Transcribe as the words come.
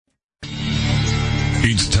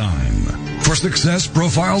It's time for Success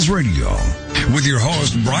Profiles Radio with your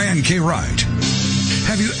host, Brian K. Wright.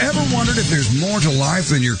 Have you ever wondered if there's more to life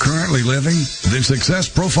than you're currently living? Then Success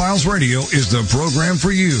Profiles Radio is the program for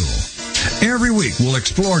you. Every week, we'll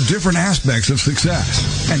explore different aspects of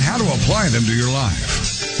success and how to apply them to your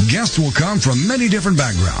life. Guests will come from many different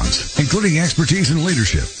backgrounds, including expertise in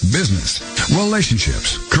leadership, business,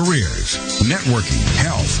 relationships, careers, networking,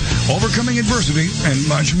 health, overcoming adversity, and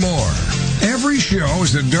much more. Every show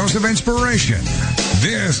is a dose of inspiration.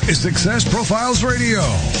 This is Success Profiles Radio.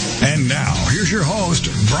 And now, here's your host,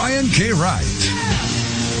 Brian K. Wright.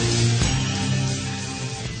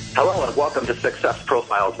 Hello and welcome to Success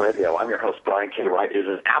Profiles Radio. I'm your host, Brian K. Wright. It is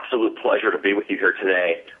an absolute pleasure to be with you here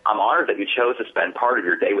today. I'm honored that you chose to spend part of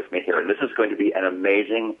your day with me here, and this is going to be an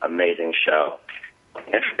amazing, amazing show.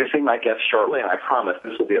 Introducing my guest shortly, and I promise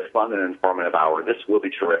this will be a fun and informative hour. This will be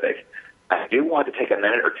terrific. I do want to take a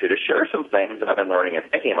minute or two to share some things that I've been learning and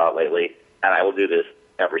thinking about lately, and I will do this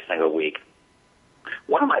every single week.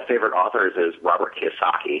 One of my favorite authors is Robert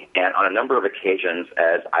Kiyosaki, and on a number of occasions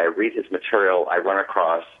as I read his material, I run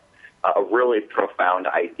across a really profound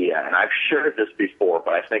idea. And I've shared this before,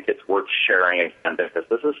 but I think it's worth sharing again because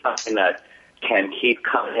this is something that can keep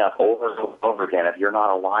coming up over and over again if you're not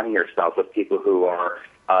aligning yourself with people who are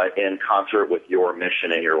in concert with your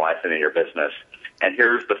mission in your life and in your business. And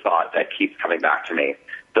here's the thought that keeps coming back to me.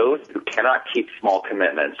 Those who cannot keep small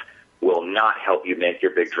commitments will not help you make your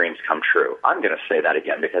big dreams come true. I'm going to say that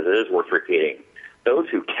again because it is worth repeating. Those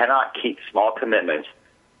who cannot keep small commitments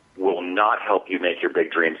will not help you make your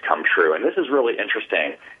big dreams come true. And this is really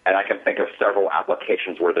interesting, and I can think of several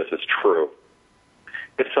applications where this is true.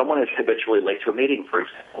 If someone is habitually late to a meeting, for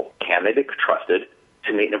example, can they be trusted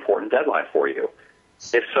to meet an important deadline for you?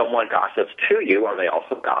 If someone gossips to you, are they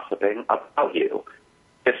also gossiping about you?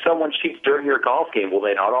 If someone cheats during your golf game, will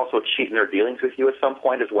they not also cheat in their dealings with you at some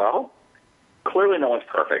point as well? Clearly no one's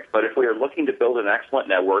perfect, but if we are looking to build an excellent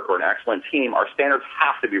network or an excellent team, our standards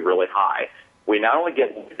have to be really high. We not only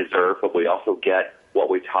get what we deserve, but we also get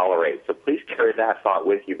what we tolerate. So please carry that thought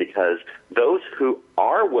with you because those who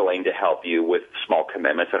are willing to help you with small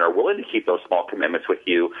commitments and are willing to keep those small commitments with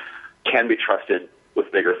you can be trusted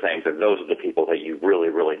with bigger things. And those are the people that you really,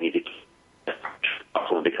 really need to keep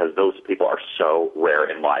because those people are so rare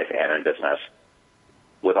in life and in business.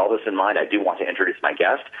 With all this in mind, I do want to introduce my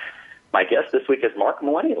guest. My guest this week is Mark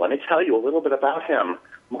Mawhinney. Let me tell you a little bit about him.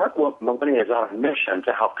 Mark Mawhinney is on a mission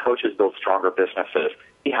to help coaches build stronger businesses.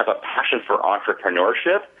 He has a passion for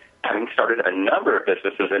entrepreneurship, having started a number of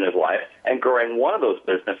businesses in his life and growing one of those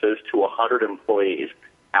businesses to 100 employees.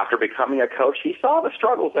 After becoming a coach, he saw the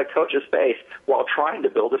struggles that coaches face while trying to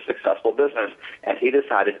build a successful business, and he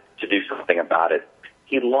decided to do something about it.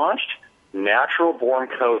 He launched Natural Born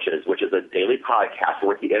Coaches, which is a daily podcast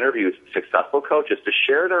where he interviews successful coaches to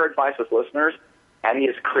share their advice with listeners, and he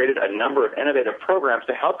has created a number of innovative programs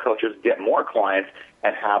to help coaches get more clients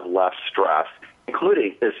and have less stress,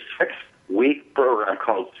 including his 6-week program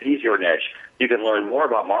called Seize Your Niche. You can learn more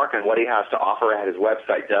about Mark and what he has to offer at his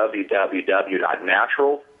website,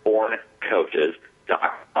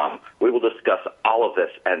 www.naturalborncoaches.com. We will discuss all of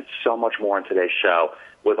this and so much more in today's show.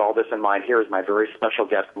 With all this in mind, here is my very special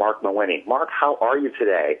guest, Mark Mawhinney. Mark, how are you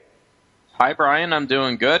today? Hi, Brian. I'm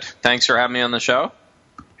doing good. Thanks for having me on the show.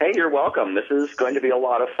 Hey, you're welcome. This is going to be a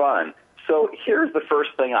lot of fun. So here's the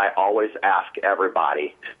first thing I always ask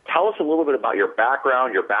everybody. Tell us a little bit about your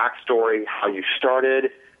background, your backstory, how you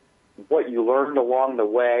started, what you learned along the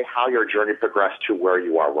way, how your journey progressed to where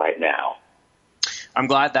you are right now. I'm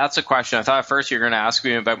glad that's a question. I thought at first you were going to ask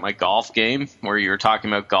me about my golf game, where you were talking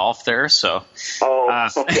about golf there. So,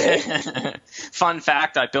 okay. Fun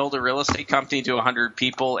fact, I build a real estate company to 100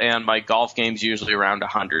 people, and my golf game's usually around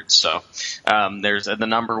 100. So there's the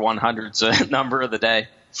number 100's a number of the day.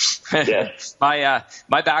 Yes. My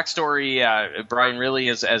backstory, Brian, really,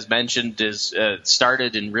 as mentioned, is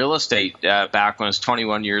started in real estate back when I was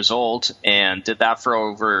 21 years old, and did that for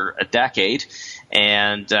over a decade.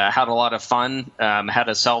 And had a lot of fun. Had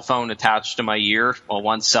a cell phone attached to my ear. Well,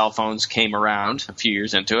 once cell phones came around, a few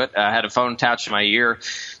years into it, I had a phone attached to my ear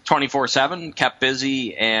 24/7, kept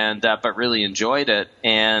busy, and but really enjoyed it.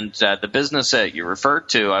 And the business that you referred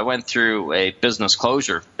to, I went through a business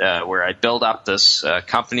closure where I built up this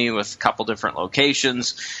company with a couple different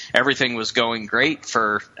locations. Everything was going great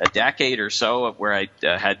for a decade or so, where I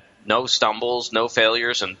had no stumbles, no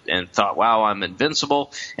failures, and thought, wow, I'm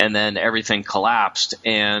invincible. And then everything collapsed.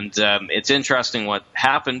 And it's interesting what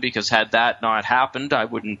happened, because had that not happened, I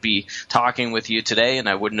wouldn't be talking with you today, and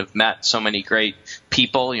I wouldn't have met so many great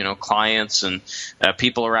people, clients and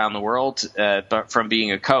people around the world, but from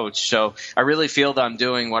being a coach. So I really feel that I'm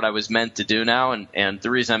doing what I was meant to do now. And the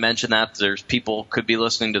reason I mention that, there's people could be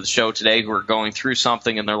listening to the show today who are going through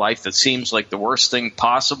something in their life that seems like the worst thing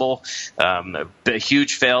possible, a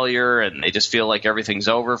huge failure, and they just feel like everything's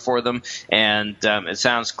over for them. And it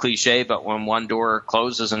sounds cliche, but when one door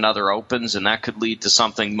closes, another opens, and that could lead to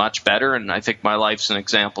something much better. And I think my life's an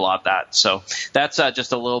example of that. So that's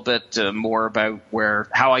just a little bit more about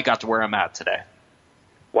how I got to where I'm at today.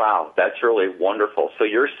 Wow, that's really wonderful. So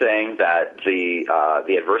you're saying that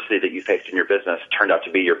the adversity that you faced in your business turned out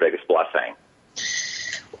to be your biggest blessing.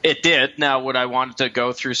 It did. Now, would I want to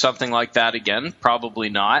go through something like that again? Probably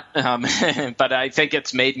not. But I think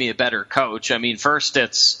it's made me a better coach. I mean, first,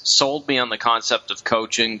 it's sold me on the concept of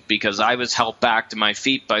coaching because I was helped back to my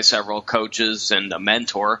feet by several coaches and a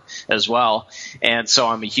mentor as well. And so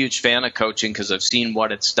I'm a huge fan of coaching because I've seen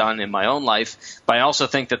what it's done in my own life. But I also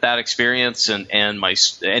think that experience and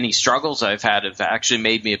any struggles I've had have actually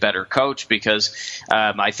made me a better coach because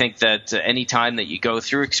I think that any time that you go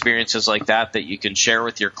through experiences like that you can share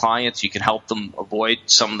with your clients, you can help them avoid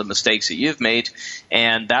some of the mistakes that you've made,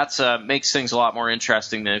 and that's makes things a lot more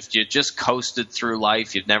interesting than if you just coasted through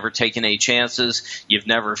life, you've never taken any chances, you've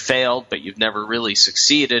never failed, but you've never really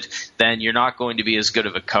succeeded. Then you're not going to be as good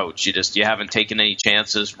of a coach. You haven't taken any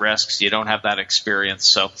chances, risks, you don't have that experience.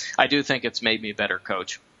 So I do think it's made me a better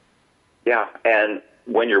coach. Yeah, and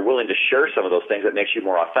when you're willing to share some of those things, it makes you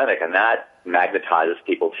more authentic, and that magnetizes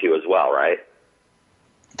people to you as well, right?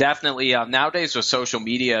 Definitely. Nowadays with social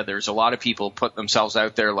media, there's a lot of people put themselves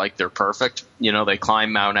out there like they're perfect. They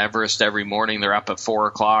climb Mount Everest every morning. They're up at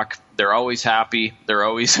 4:00. They're always happy. They're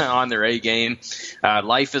always on their A game.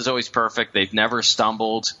 Life is always perfect. They've never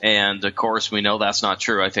stumbled. And of course, we know that's not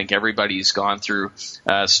true. I think everybody's gone through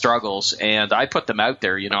struggles, and I put them out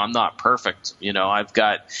there. I'm not perfect. I've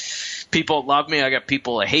got people that love me. I got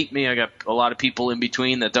people that hate me. I got a lot of people in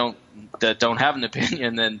between that don't have an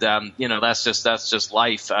opinion, and that's just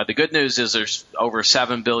life. The good news is there's over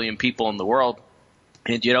 7 billion people in the world,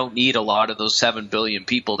 and you don't need a lot of those 7 billion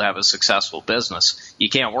people to have a successful business. You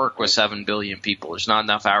can't work with 7 billion people. There's not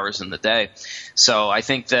enough hours in the day. So I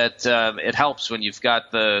think that it helps when you've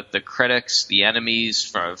got the critics, the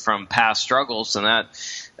enemies from past struggles, and that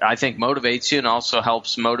I think motivates you and also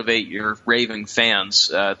helps motivate your raving fans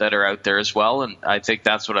that are out there as well. And I think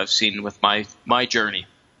that's what I've seen with my journey.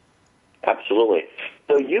 Absolutely.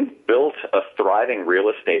 So you built a thriving real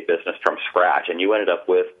estate business from scratch, and you ended up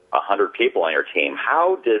with 100 people on your team.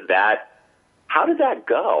 How did that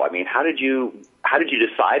go? I mean, how did you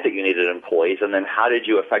decide that you needed employees, and then how did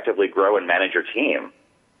you effectively grow and manage your team?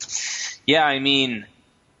 Yeah, I mean,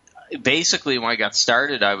 basically when I got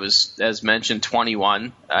started, I was, as mentioned,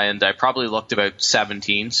 21, and I probably looked about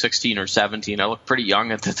 16 or 17. I looked pretty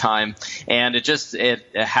young at the time, and it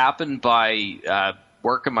happened by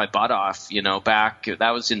working my butt off, back, that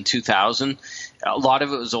was in 2000. A lot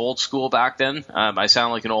of it was old school back then. I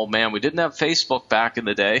sound like an old man. We didn't have Facebook back in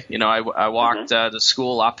the day. I walked to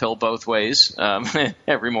school uphill both ways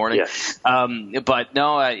every morning. Yeah. But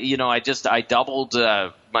no, I doubled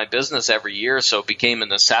my business every year, so it became a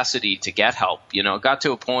necessity to get help. It got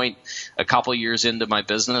to a point a couple years into my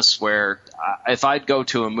business where if I'd go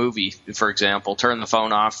to a movie, for example, turn the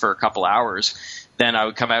phone off for a couple hours, then I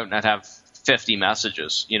would come out and I'd have 50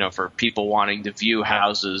 messages, for people wanting to view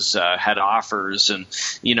houses, had offers, and,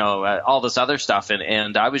 all this other stuff.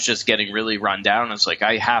 And I was just getting really run down. It's like,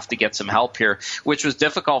 I have to get some help here, which was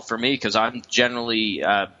difficult for me because I'm generally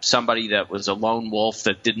somebody that was a lone wolf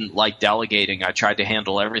that didn't like delegating. I tried to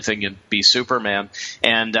handle everything and be Superman.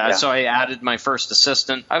 And so I added my first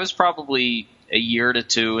assistant. I was probably a year to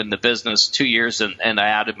two in the business, 2 years, and I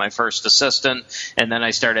added my first assistant, and then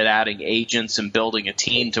I started adding agents and building a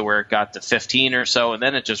team to where it got to 15 or so, and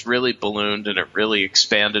then it just really ballooned and it really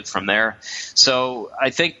expanded from there. So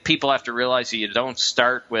I think people have to realize that you don't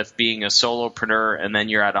start with being a solopreneur and then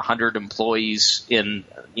you're at 100 employees in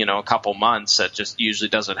a couple months. That just usually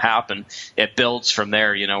doesn't happen. It builds from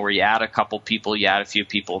there, where you add a couple people, you add a few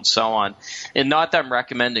people, and so on. And not that I'm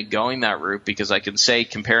recommending going that route, because I can say,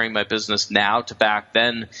 comparing my business now to back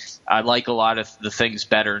then, I like a lot of the things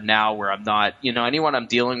better now, where I'm not, anyone I'm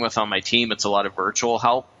dealing with on my team, it's a lot of virtual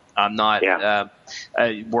help. I'm not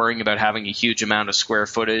worrying about having a huge amount of square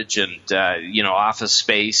footage and office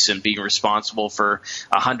space and being responsible for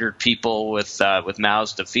 100 people with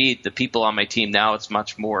mouths to feed. The people on my team now, it's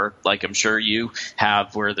much more like I'm sure you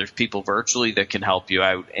have, where there's people virtually that can help you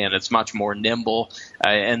out, and it's much more nimble.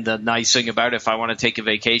 And the nice thing about it, if I want to take a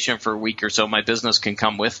vacation for a week or so, my business can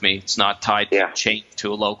come with me. It's not tied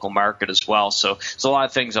to a local market as well. So there's a lot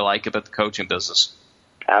of things I like about the coaching business.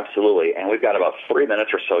 Absolutely. And we've got about 3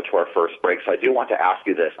 minutes or so to our first break. So I do want to ask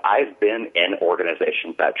you this. I've been in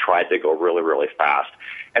organizations that tried to go really, really fast.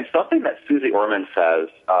 And something that Susie Orman says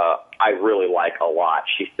I really like a lot.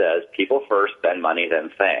 She says, people first, then money, then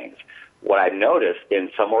things. What I've noticed in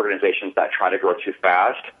some organizations that try to grow too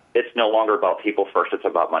fast, it's no longer about people first, it's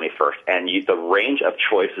about money first. And the range of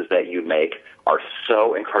choices that you make are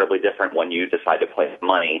so incredibly different when you decide to place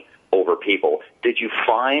money over people. Did you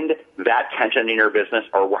find that tension in your business,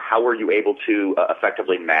 or how were you able to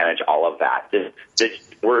effectively manage all of that?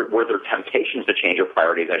 Were there temptations to change your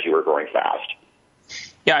priorities as you were growing fast?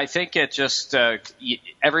 Yeah, I think it just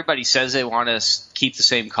everybody says they want to keep the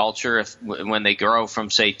same culture when they grow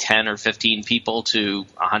from, say, 10 or 15 people to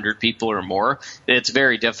 100 people or more. It's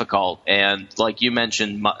very difficult. And like you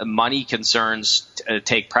mentioned, money concerns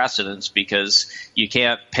take precedence because you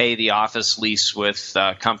can't pay the office lease with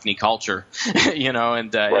company culture,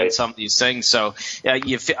 and some of these things. So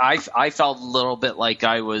I felt a little bit like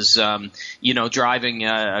I was, driving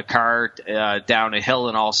a car down a hill,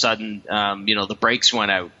 and all of a sudden, the brakes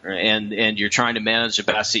went out, and you're trying to manage the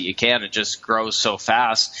best that you can. It just grows so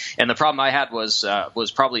fast. And the problem I had was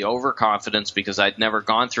probably overconfidence, because I'd never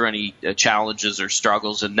gone through any challenges or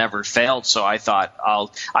struggles and never failed. So I thought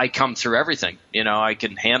I come through everything. I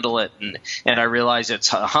can handle it. And I realized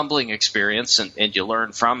it's a humbling experience, and you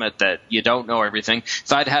learn from it that you don't know everything.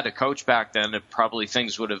 If I'd had a coach back then, probably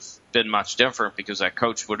things would have been much different, because that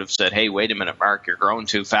coach would have said, hey, wait a minute, Mark, you're growing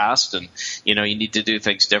too fast, and you need to do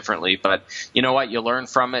things differently. But you know what? You learn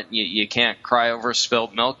from it. You can't cry over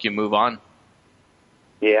spilled milk. You move on.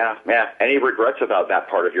 Yeah. Any regrets about that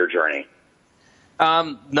part of your journey?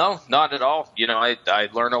 No, not at all. I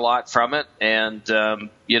learn a lot from it, and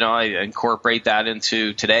I incorporate that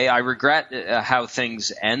into today. I regret how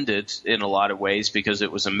things ended in a lot of ways, because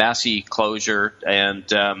it was a messy closure, and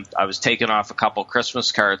I was taken off a couple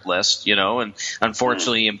Christmas card lists, and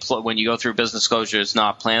unfortunately, when you go through business closure, it's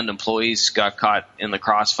not planned. Employees got caught in the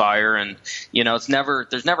crossfire, and there's never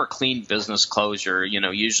clean business closure.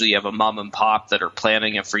 Usually you have a mom and pop that are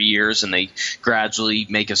planning it for years, and they gradually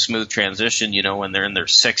make a smooth transition, when they're in their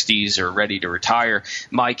 60s or ready to retire.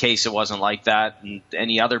 In my case, it wasn't like that, and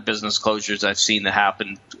any other business closures I've seen that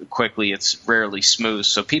happen quickly, it's rarely smooth.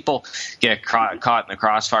 So people get caught in the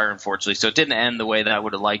crossfire, unfortunately. So it didn't end the way that I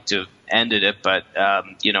would have liked to have ended it, but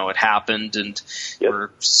it happened, and we're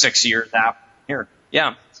 6 years out here.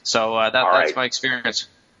 Yeah, so that's my experience.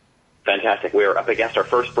 Fantastic. We are up against our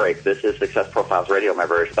first break. This is Success Profiles Radio. My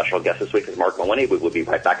very special guest this week is Mark Maloney. We will be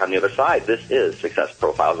right back on the other side. This is Success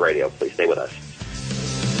Profiles Radio. Please stay with us.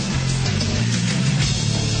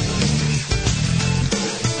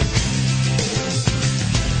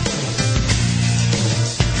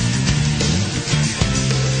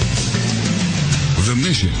 The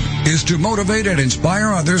mission is to motivate and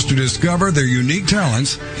inspire others to discover their unique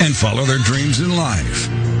talents and follow their dreams in life.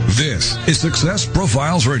 This is Success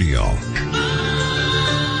Profiles Radio.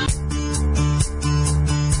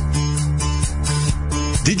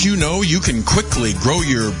 Did you know you can quickly grow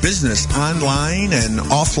your business online and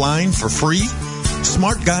offline for free?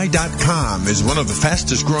 SmartGuy.com is one of the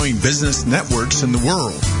fastest growing business networks in the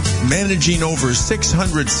world, managing over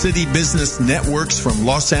 600 city business networks from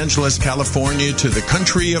Los Angeles, California to the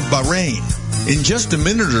country of Bahrain. In just a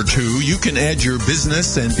minute or two, you can add your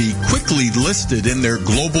business and be quickly listed in their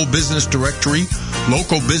global business directory,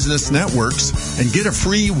 local business networks, and get a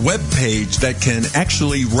free web page that can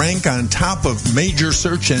actually rank on top of major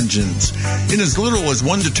search engines in as little as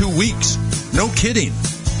 1 to 2 weeks. No kidding.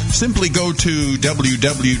 Simply go to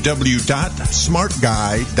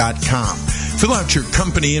www.smartguy.com. Fill out your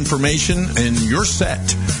company information and you're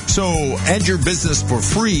set. So add your business for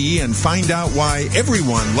free and find out why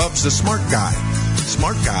everyone loves the Smart Guy.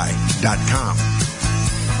 SmartGuy.com.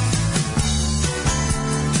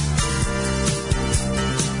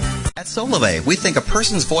 At Solavei, we think a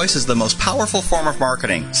person's voice is the most powerful form of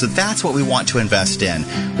marketing, so that's what we want to invest in.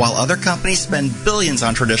 While other companies spend billions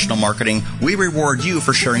on traditional marketing, we reward you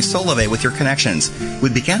for sharing Solavei with your connections. We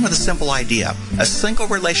began with a simple idea. A single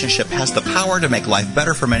relationship has the power to make life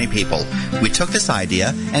better for many people. We took this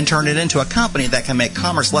idea and turned it into a company that can make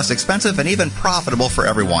commerce less expensive and even profitable for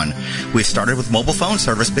everyone. We started with mobile phone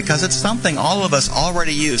service because it's something all of us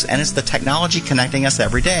already use, and it's the technology connecting us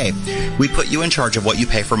every day. We put you in charge of what you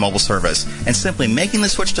pay for mobile service. service. And simply making the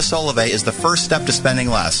switch to Solivay is the first step to spending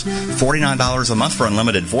less. $49 a month for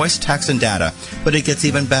unlimited voice, text, and data. But it gets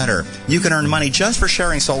even better. You can earn money just for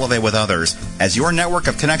sharing Solivay with others. As your network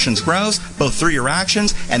of connections grows, both through your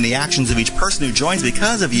actions and the actions of each person who joins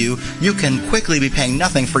because of you, you can quickly be paying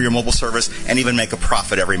nothing for your mobile service and even make a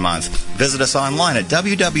profit every month. Visit us online at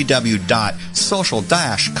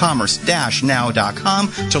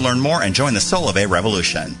www.social-commerce-now.com to learn more and join the Solivay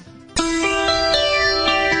revolution.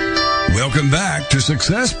 Welcome back to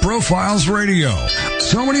Success Profiles Radio.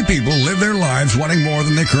 So many people live their lives wanting more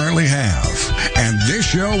than they currently have. And this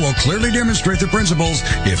show will clearly demonstrate the principles,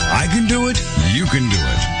 if I can do it, you can do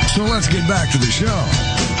it. So let's get back to the show.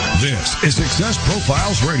 This is Success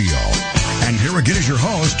Profiles Radio. And here again is your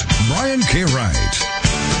host, Brian K. Wright.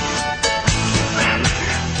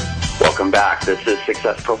 Welcome back. This is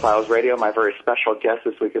Success Profiles Radio. My very special guest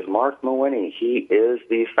this week is Mark Mawhinney. He is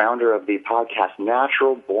the founder of the podcast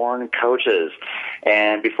Natural Born Coaches.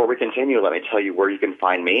 And before we continue, let me tell you where you can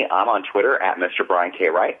find me. I'm on Twitter at Mr. Brian K.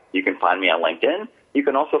 Wright. You can find me on LinkedIn. You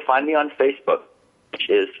can also find me on Facebook, which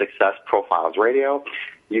is Success Profiles Radio.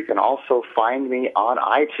 You can also find me on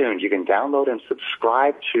iTunes. You can download and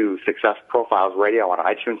subscribe to Success Profiles Radio on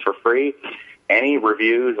iTunes for free. Any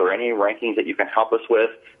reviews or any rankings that you can help us with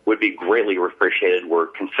would be greatly appreciated. We're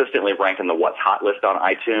consistently ranked in the What's Hot list on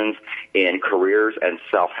iTunes in careers and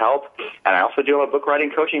self-help. And I also do have a book writing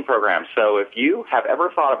coaching program. So if you have ever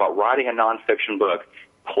thought about writing a nonfiction book,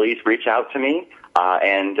 please reach out to me,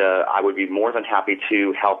 and I would be more than happy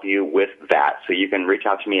to help you with that. So you can reach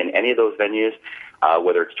out to me in any of those venues,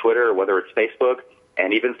 whether it's Twitter or whether it's Facebook,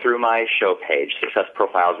 and even through my show page,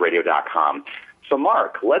 successprofilesradio.com. So,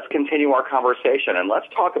 Mark, let's continue our conversation, and let's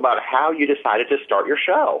talk about how you decided to start your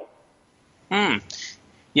show.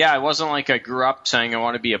 Yeah, it wasn't like I grew up saying I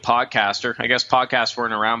want to be a podcaster. I guess podcasts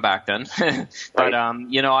weren't around back then. But,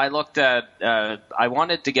 I looked at I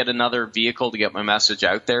wanted to get another vehicle to get my message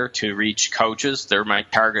out there to reach coaches. They're my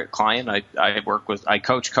target client. I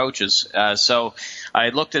coach coaches. So I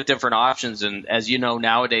looked at different options. And as you know,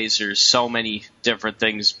 nowadays there's so many different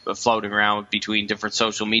things floating around between different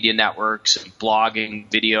social media networks and blogging,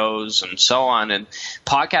 videos, and so on. And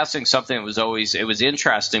podcasting, something that was it was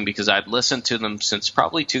interesting because I'd listened to them since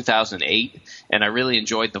probably 2008, and I really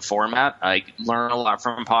enjoyed the format. I learned a lot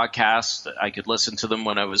from podcasts. I could listen to them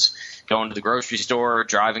when I was going to the grocery store,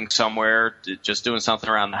 driving somewhere, just doing something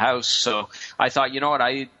around the house. So I thought, you know what,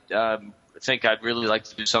 I think I'd really like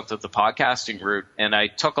to do something with the podcasting route. And I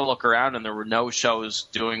took a look around, and there were no shows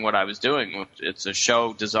doing what I was doing. It's a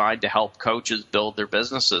show designed to help coaches build their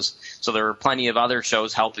businesses. So there were plenty of other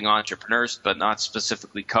shows helping entrepreneurs, but not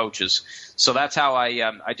specifically coaches. So that's how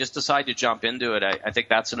I just decided to jump into it. I think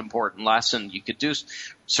that's an important lesson. You could do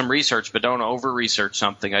some research, but don't over-research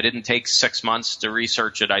something. I didn't take 6 months to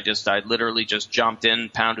research it. I literally just jumped in,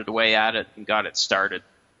 pounded away at it, and got it started.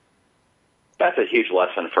 That's a huge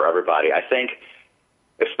lesson for everybody. I think,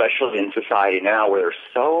 especially in society now where there's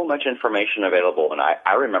so much information available, and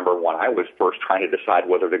I remember when I was first trying to decide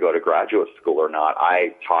whether to go to graduate school or not,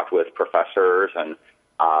 I talked with professors and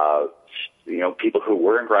people who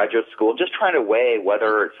were in graduate school, just trying to weigh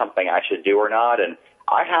whether it's something I should do or not. And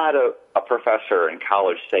I had a professor in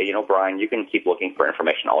college say, Brian, you can keep looking for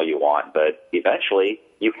information all you want, but eventually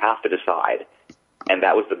you have to decide. And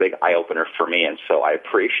that was the big eye-opener for me. And so I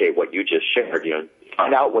appreciate what you just shared.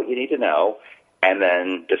 Find out what you need to know and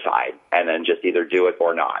then decide, and then just either do it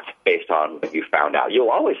or not based on what you found out.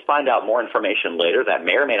 You'll always find out more information later that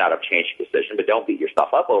may or may not have changed your decision, but don't beat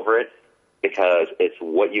yourself up over it because it's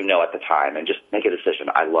what you know at the time, and just make a decision.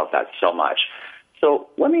 I love that so much. So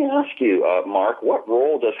let me ask you, Mark, what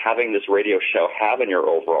role does having this radio show have in your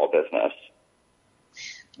overall business?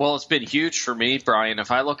 Well, it's been huge for me, Brian. If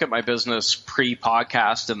I look at my business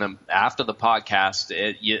pre-podcast and then after the podcast,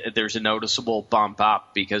 there's a noticeable bump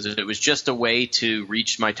up because it was just a way to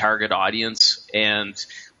reach my target audience. And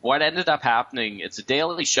what ended up happening, it's a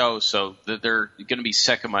daily show, so they're going to be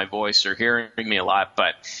sick of my voice or hearing me a lot.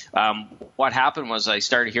 But what happened was I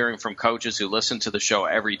started hearing from coaches who listen to the show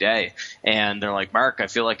every day. And they're like, Mark, I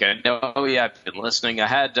feel like I know you. I've been listening. I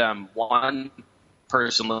had one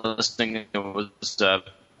person listening who was a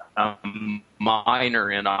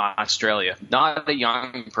miner in Australia, not a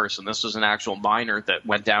young person. This was an actual miner that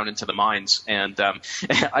went down into the mines. And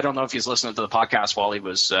I don't know if he's listening to the podcast while he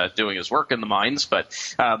was doing his work in the mines, but,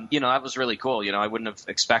 that was really cool. I wouldn't have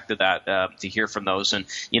expected that to hear from those. And,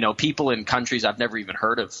 people in countries I've never even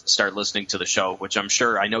heard of start listening to the show, which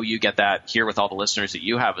I know you get that here with all the listeners that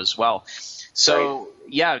you have as well. So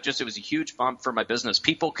it was a huge bump for my business.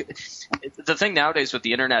 The thing nowadays with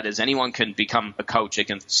the internet is anyone can become a coach. They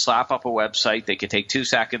can slap up a website. They can take 2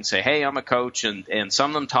 seconds, say, hey, I'm a coach. And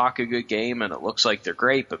some of them talk a good game and it looks like they're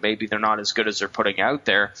great, but maybe they're not as good as they're putting out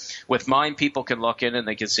there. With mine, people can look in and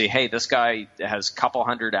they can see, hey, this guy has a couple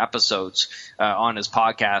hundred episodes on his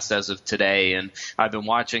podcast as of today. And I've been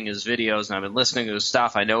watching his videos and I've been listening to his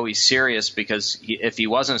stuff. I know he's serious because if he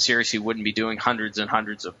wasn't serious, he wouldn't be doing hundreds and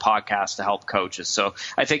hundreds of podcasts to help coaches. So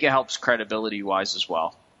I think it helps credibility-wise as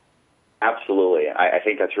well. Absolutely. I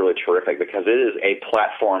think that's really terrific because it is a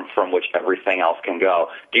platform from which everything else can go.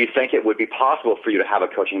 Do you think it would be possible for you to have a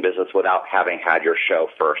coaching business without having had your show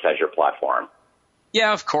first as your platform?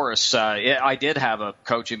 Yeah, of course. I did have a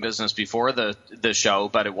coaching business before the show,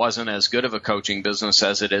 but it wasn't as good of a coaching business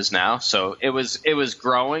as it is now. So it was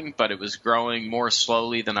growing, but it was growing more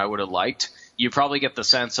slowly than I would have liked. You probably get the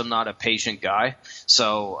sense I'm not a patient guy,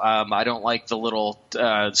 so I don't like the little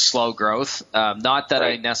slow growth. Not that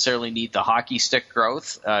I necessarily need the hockey stick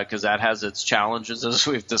growth, because that has its challenges, as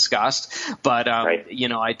we've discussed. But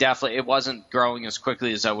it wasn't growing as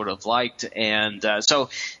quickly as I would have liked. And so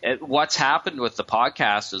what's happened with the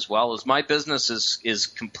podcast as well is my business is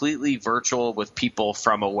completely virtual with people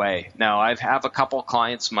from away. Now, I have a couple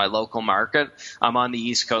clients in my local market. I'm on the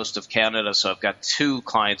east coast of Canada, so I've got 2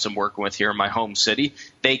 clients I'm working with here in my home city.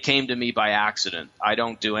 They came to me by accident. I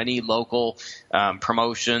don't do any local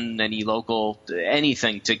promotion,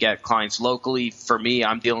 anything to get clients locally. For me,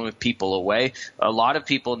 I'm dealing with people away. A lot of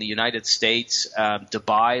people in the United States,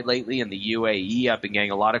 Dubai lately, and the UAE. I've been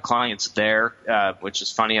getting a lot of clients there, which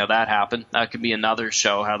is funny how that happened. That could be another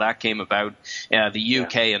show, how that came about, the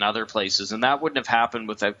UK and other places. And that wouldn't have happened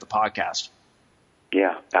without the podcast.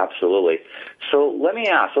 Yeah, absolutely. So let me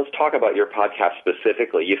ask, let's talk about your podcast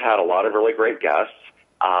specifically. You've had a lot of really great guests.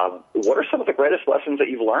 What are some of the greatest lessons that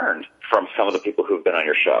you've learned from some of the people who've been on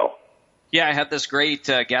your show? Yeah, I had this great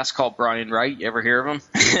guest called Brian Wright. You ever hear of him?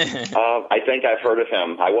 I think I've heard of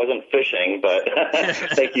him. I wasn't fishing, but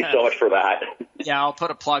thank you so much for that. Yeah, I'll put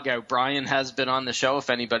a plug out. Brian has been on the show. If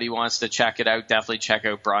anybody wants to check it out, definitely check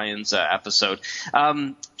out Brian's episode.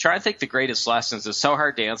 Trying to think the greatest lessons. It's so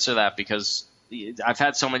hard to answer that because I've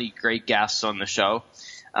had so many great guests on the show.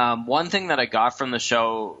 One thing that I got from the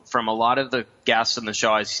show, from a lot of the guests on the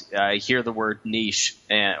show, I hear the word niche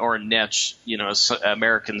or niche. A lot of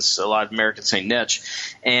Americans say niche.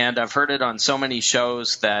 And I've heard it on so many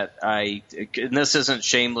shows that and this isn't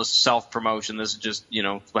shameless self-promotion. This is just,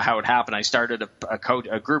 how it happened. I started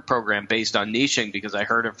a group program based on niching because I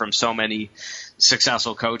heard it from so many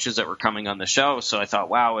successful coaches that were coming on the show. So I thought,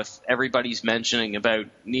 wow, if everybody's mentioning about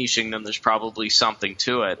niching, then there's probably something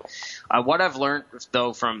to it. What I've learned,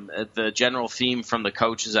 though, from the general theme from the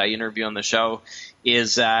coaches I interview on the show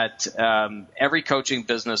is that every coaching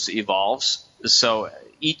business evolves. So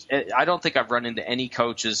I don't think I've run into any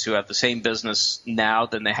coaches who have the same business now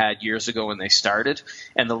than they had years ago when they started.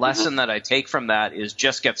 And the lesson that I take from that is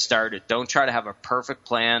just get started. Don't try to have a perfect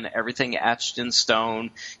plan, everything etched in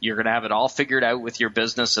stone. You're going to have it all figured out with your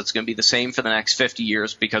business. It's going to be the same for the next 50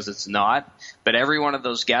 years because it's not. But every one of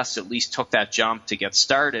those guests at least took that jump to get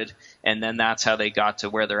started. And then that's how they got to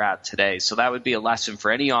where they're at today. So that would be a lesson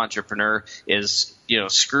for any entrepreneur is,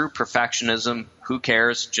 screw perfectionism. Who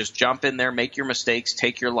cares? Just jump in there, make your mistakes,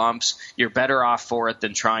 take your lumps. You're better off for it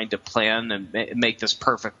than trying to plan and make this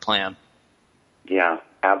perfect plan. Yeah,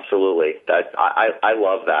 absolutely. I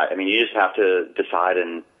love that. I mean, you just have to decide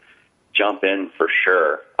and jump in for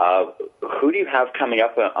sure. Who do you have coming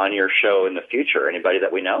up on your show in the future? Anybody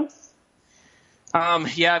that we know?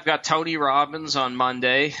 I've got Tony Robbins on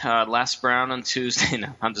Monday, Les Brown on Tuesday. No,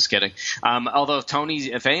 I'm just kidding. Although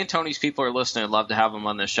if any of Tony's people are listening, I'd love to have him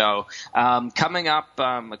on the show. Coming up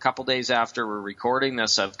a couple days after we're recording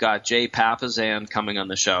this, I've got Jay Papasan coming on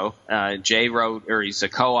the show. Jay he's a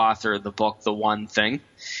co-author of the book, The One Thing.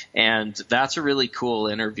 And that's a really cool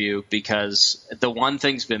interview because the one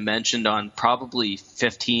thing's been mentioned on probably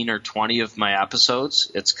 15 or 20 of my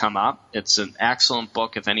episodes. It's come up. It's an excellent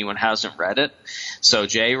book if anyone hasn't read it. So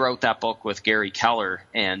Jay wrote that book with Gary Keller,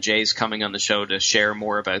 and Jay's coming on the show to share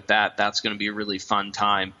more about that. That's going to be a really fun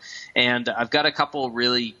time. And I've got a couple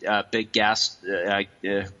really big guests,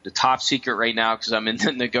 the top secret right now because I'm in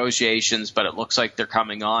the negotiations, but it looks like they're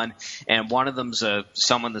coming on. And one of them's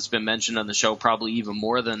someone that's been mentioned on the show probably even more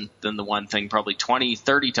more than the one thing, probably 20,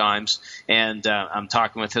 30 times. And I'm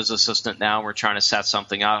talking with his assistant now. We're trying to set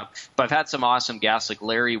something up. But I've had some awesome guests, like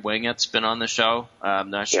Larry Wingett's been on the show. I'm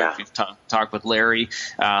not sure if you've talked with Larry.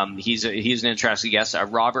 He's an interesting guest.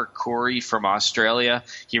 Robert Corey from Australia.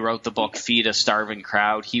 He wrote the book Feed a Starving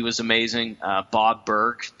Crowd. He was amazing. Bob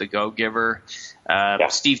Burke, the Go-Giver.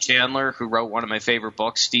 Steve Chandler, who wrote one of my favorite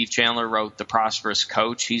books. Steve Chandler wrote The Prosperous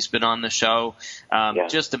Coach. He's been on the show.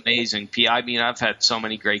 Just amazing. I mean, I've had so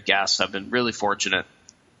many great guests. I've been really fortunate.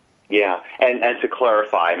 Yeah, and to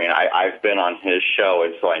clarify, I mean, I've been on his show,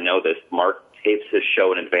 and so I know this. Mark tapes his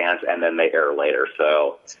show in advance, and then they air later.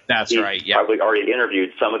 So that's right. Yeah, probably already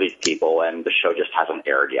interviewed some of these people, and the show just hasn't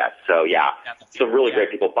aired yet. So some really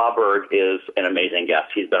great people. Bob Berg is an amazing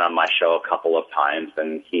guest. He's been on my show a couple of times,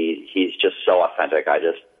 and he's just so authentic. I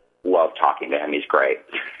just love talking to him. He's great.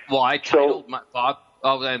 Well, I titled Bob.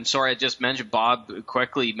 Oh, I'm sorry. I just mentioned Bob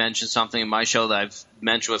quickly mentioned something in my show that I've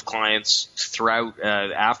mentioned with clients throughout.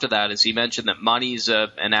 After that, is he mentioned that money's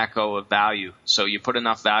an echo of value. So you put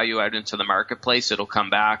enough value out into the marketplace, it'll come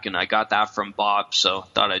back. And I got that from Bob, so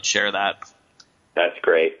thought I'd share that. That's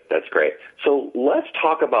great. That's great. So let's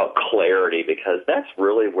talk about clarity, because that's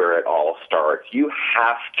really where it all starts. You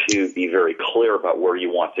have to be very clear about where you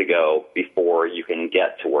want to go before you can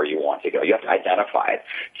get to where you want to go. You have to identify it.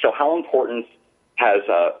 So how important has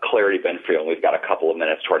clarity been for you? And we've got a couple of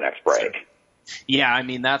minutes to our next break. Yeah, I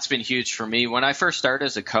mean, that's been huge for me. When I first started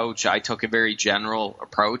as a coach, I took a very general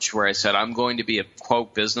approach where I said, I'm going to be a,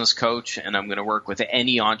 quote, business coach, and I'm going to work with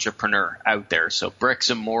any entrepreneur out there. So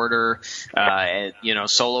bricks and mortar,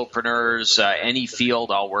 solopreneurs, any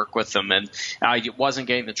field, I'll work with them. And I wasn't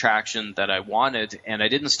getting the traction that I wanted, and I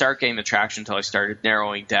didn't start getting the traction until I started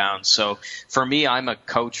narrowing down. So for me, I'm a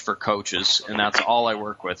coach for coaches, and that's all I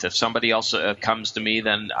work with. If somebody else comes to me,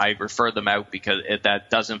 then I refer them out because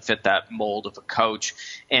that doesn't fit that mold of a coach.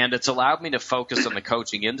 And it's allowed me to focus on the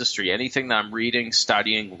coaching industry. Anything that I'm reading,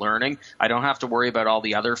 studying, learning, I don't have to worry about all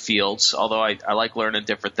the other fields, although I like learning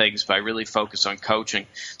different things, but I really focus on coaching.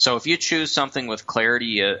 So if you choose something with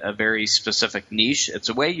clarity, a very specific niche, it's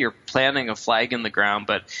a way you're planting a flag in the ground,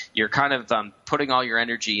 but you're kind of putting all your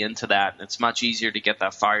energy into that. And it's much easier to get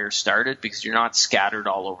that fire started because you're not scattered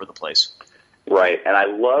all over the place. Right. And I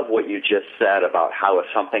love what you just said about how if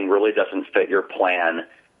something really doesn't fit your plan,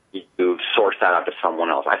 you source that out to someone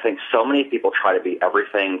else. I think so many people try to be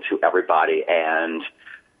everything to everybody, and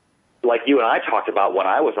like you and I talked about when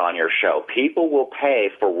I was on your show, people will pay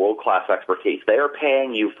for world-class expertise. They are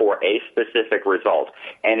paying you for a specific result,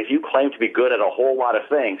 and if you claim to be good at a whole lot of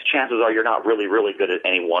things, chances are you're not really, really good at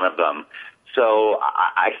any one of them. So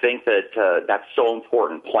I think that that's so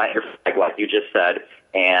important. Plant your flag, like you just said,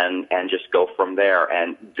 and just go from there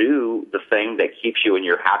and do the thing that keeps you in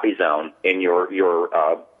your happy zone, in your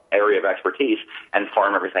area of expertise, and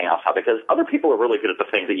farm everything else out, because other people are really good at the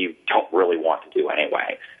things that you don't really want to do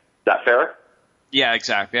anyway. Is that fair? Yeah,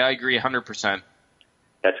 exactly. I agree 100%.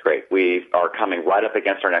 That's great. We are coming right up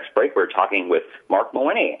against our next break. We're talking with Mark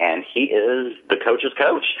Mawhinney, and he is the coach's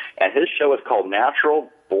coach, and his show is called Natural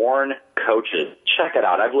Born Coaches. Check it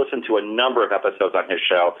out. I've listened to a number of episodes on his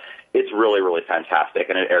show. It's really, really fantastic,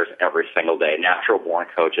 and it airs every single day.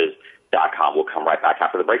 NaturalBornCoaches.com. We'll come right back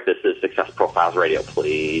after the break. This is Success Profiles Radio.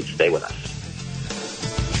 Please stay with us.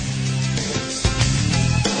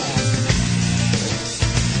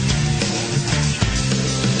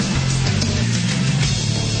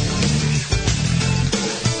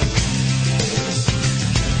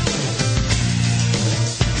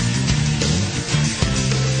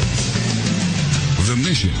 The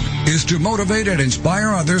mission is to motivate and inspire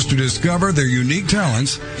others to discover their unique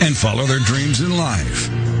talents and follow their dreams in life.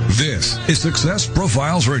 This is Success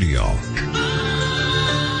Profiles Radio.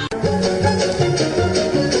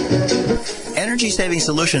 Energy Saving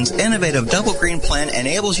Solutions' innovative Double Green Plan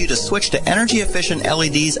enables you to switch to energy-efficient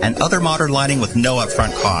LEDs and other modern lighting with no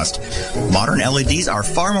upfront cost. Modern LEDs are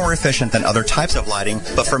far more efficient than other types of lighting,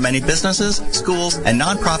 but for many businesses, schools, and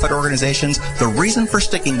nonprofit organizations, the reason for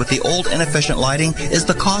sticking with the old inefficient lighting is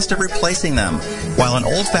the cost of replacing them. While an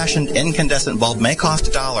old-fashioned incandescent bulb may cost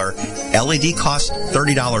 $1, LED costs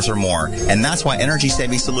 $30 or more, and that's why Energy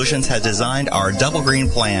Saving Solutions has designed our Double Green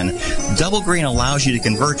Plan. Double Green allows you to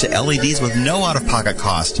convert to LEDs with no out-of-pocket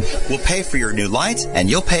cost. We'll pay for your new lights, and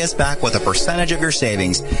you'll pay us back with a percentage of your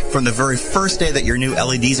savings. From the very first day that your new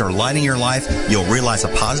LEDs are lighting your life, you'll realize a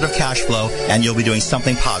positive cash flow, and you'll be doing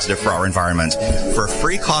something positive for our environment. For a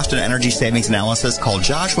free cost and energy savings analysis, call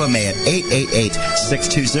Joshua May at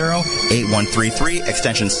 888-620-8133,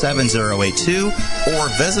 extension 7082, or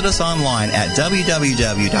visit us online at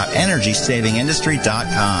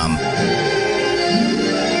www.energysavingindustry.com.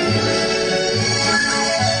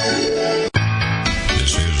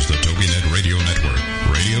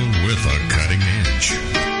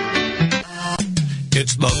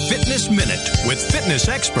 Minute with fitness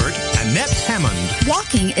expert Annette Hammond.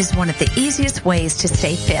 Walking is one of the easiest ways to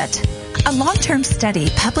stay fit. A long-term study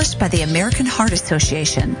published by the American Heart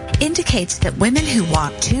Association indicates that women who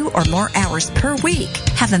walk 2 or more hours per week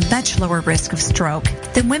have a much lower risk of stroke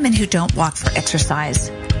than women who don't walk for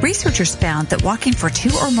exercise. Researchers found that walking for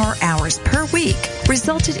 2 or more hours per week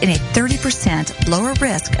resulted in a 30% lower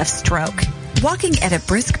risk of stroke. Walking at a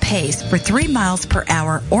brisk pace for 3 miles per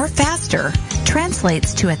hour or faster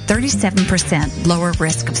translates to a 37% lower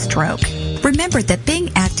risk of stroke. Remember that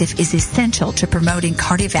being active is essential to promoting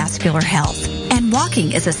cardiovascular health, and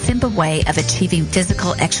walking is a simple way of achieving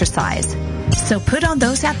physical exercise. So put on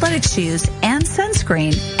those athletic shoes and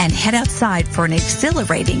sunscreen and head outside for an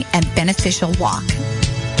exhilarating and beneficial walk.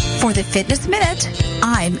 For the Fitness Minute,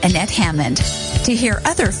 I'm Annette Hammond. To hear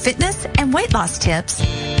other fitness and weight loss tips,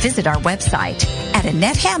 visit our website at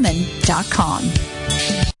AnnetteHammond.com.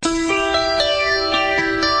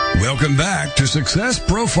 Welcome back to Success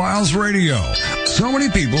Profiles Radio. So many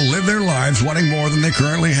people live their lives wanting more than they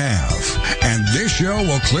currently have. And this show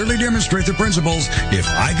will clearly demonstrate the principles, if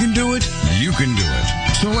I can do it, you can do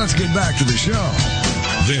it. So let's get back to the show.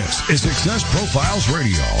 This is Success Profiles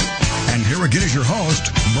Radio. And here again is your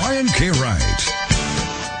host, Brian K. Wright.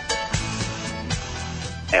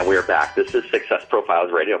 And we are back. This is Success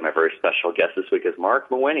Profiles Radio. My very special guest this week is Mark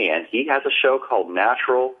Mawhinney, and he has a show called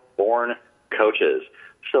Natural Born Coaches.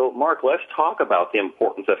 So, Mark, let's talk about the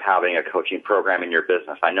importance of having a coaching program in your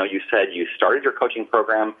business. I know you said you started your coaching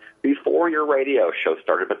program before your radio show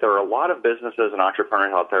started, but there are a lot of businesses and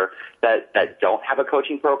entrepreneurs out there that don't have a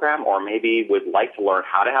coaching program or maybe would like to learn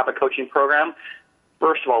how to have a coaching program.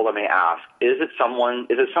 First of all, let me ask, is it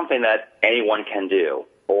something that anyone can do?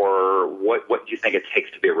 Or what do you think it takes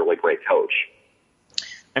to be a really great coach?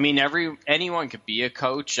 I mean, anyone could be a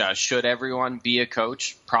coach. Should everyone be a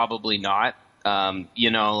coach? Probably not.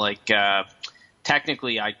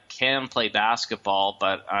 Technically I can play basketball,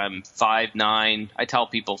 but I'm 5'9". I tell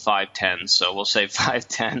people 5'10", so we'll say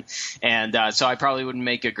 5'10". And so I probably wouldn't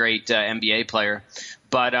make a great NBA player.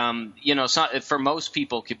 But, for most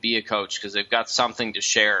people could be a coach because they've got something to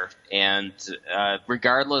share. And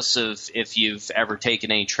regardless of if you've ever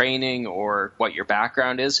taken any training or what your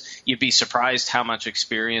background is, you'd be surprised how much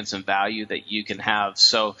experience and value that you can have.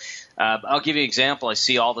 So I'll give you an example. I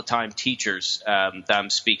see all the time teachers that I'm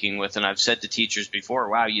speaking with, and I've said to teachers before,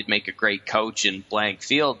 wow, you'd make a great coach in blank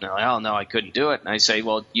field. And they're like, oh, no, I couldn't do it. And I say,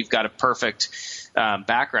 well, you've got a perfect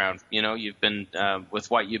background. You've been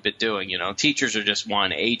with what you've been doing. Teachers are just one.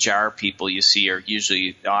 HR people you see are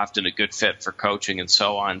usually often a good fit for coaching and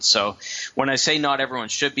so on. So when I say not everyone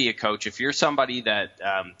should be a coach, if you're somebody that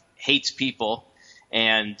hates people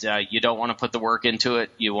and you don't want to put the work into it,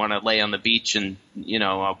 you want to lay on the beach and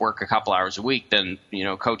work a couple hours a week, then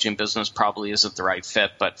coaching business probably isn't the right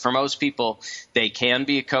fit. But for most people, they can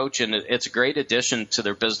be a coach, and it's a great addition to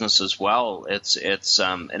their business as well. It's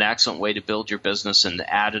an excellent way to build your business and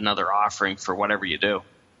add another offering for whatever you do.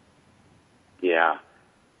 Yeah,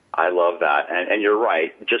 I love that. And you're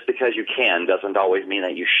right. Just because you can doesn't always mean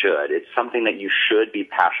that you should. It's something that you should be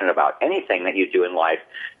passionate about. Anything that you do in life,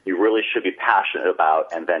 you really should be passionate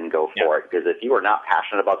about and then go for it. Because if you are not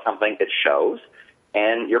passionate about something, it shows.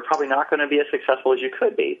 And you're probably not going to be as successful as you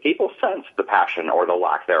could be. People sense the passion or the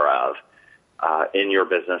lack thereof in your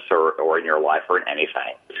business or in your life or in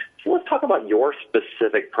anything. So let's talk about your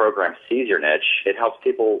specific program, Seize Your Niche. It helps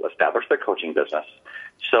people establish their coaching business.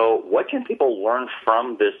 So what can people learn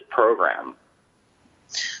from this program?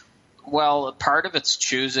 Well, part of it's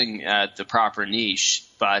choosing the proper niche,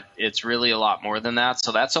 but it's really a lot more than that.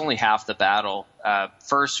 So that's only half the battle.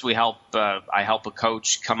 First, I help a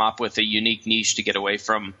coach come up with a unique niche to get away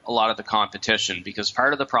from a lot of the competition, because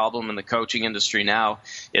part of the problem in the coaching industry now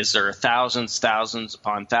is there are thousands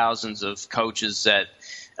upon thousands of coaches that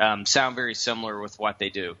sound very similar with what they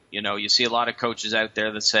do. You see a lot of coaches out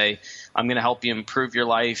there that say, I'm going to help you improve your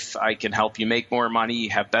life. I can help you make more money,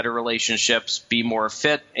 have better relationships, be more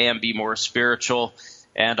fit, and be more spiritual.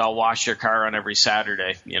 And I'll wash your car on every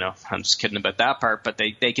Saturday. I'm just kidding about that part, but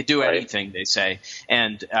they could do anything, they say.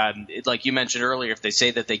 And like you mentioned earlier, if they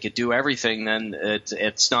say that they could do everything, then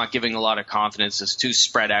it's not giving a lot of confidence. It's too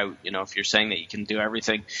spread out, if you're saying that you can do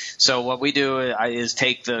everything. So what we do is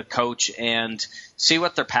take the coach and see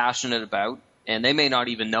what they're passionate about and they may not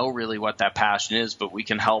even know really what that passion is, but we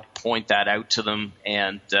can help point that out to them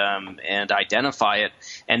and identify it,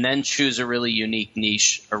 and then choose a really unique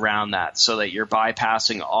niche around that, so that you're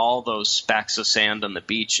bypassing all those specks of sand on the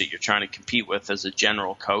beach that you're trying to compete with as a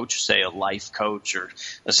general coach, say a life coach or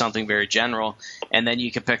something very general, and then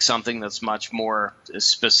you can pick something that's much more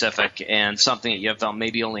specific and something that you have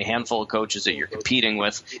maybe only a handful of coaches that you're competing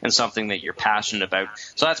with, and something that you're passionate about.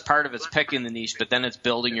 So that's part of it's picking the niche, but then it's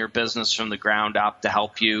building your business from the ground up to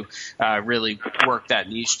help you really work that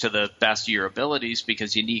niche to the best of your abilities,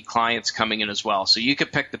 because you need clients coming in as well. So you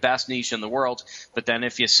could pick the best niche in the world, but then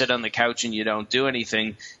if you sit on the couch and you don't do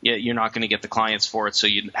anything, you're not going to get the clients for it. So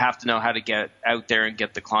you have to know how to get out there and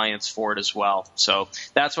get the clients for it as well. So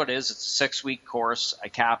that's what it is. It's a 6-week course. I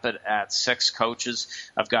cap it at 6 coaches.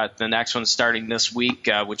 I've got the next one starting this week,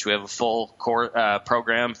 which we have a full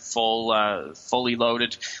program, fully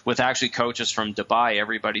loaded with actually coaches from Dubai.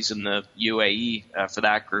 Everybody's in the UAE for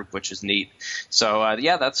that group, which is neat. So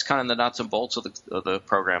that's kind of the nuts and bolts of the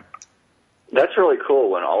program. That's really cool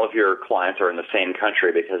when all of your clients are in the same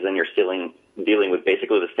country, because then you're dealing with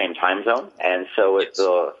basically the same time zone, and so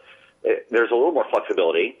there's a little more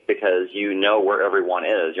flexibility because you know where everyone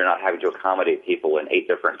is. You're not having to accommodate people in 8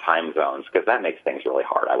 different time zones, because that makes things really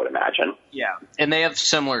hard, I would imagine. Yeah, and they have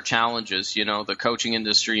similar challenges. You know, the coaching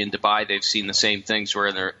industry in Dubai, they've seen the same things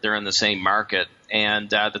where they're in the same market. And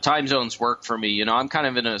the time zones work for me. You know, I'm kind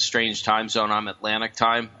of in a strange time zone. I'm Atlantic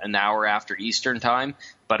time, an hour after Eastern time,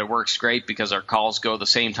 but it works great because our calls go the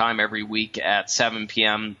same time every week at 7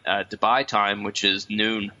 p.m. Dubai time, which is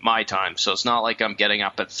noon my time. So it's not like I'm getting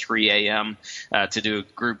up at 3 a.m. To do a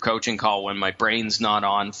group coaching call when my brain's not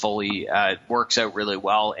on fully. It works out really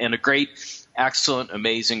well, and a great, excellent,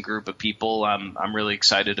 amazing group of people. I'm really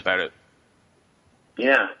excited about it.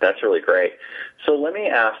 Yeah, that's really great. So let me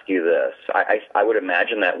ask you this. I would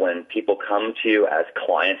imagine that when people come to you as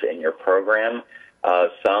clients in your program,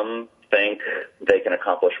 some think they can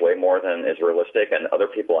accomplish way more than is realistic, and other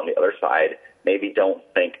people on the other side maybe don't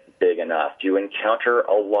think big enough. Do you encounter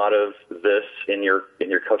a lot of this in your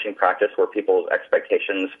coaching practice, where people's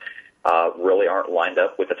expectations really aren't lined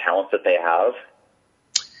up with the talents that they have?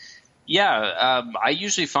 Yeah, I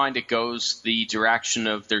usually find it goes the direction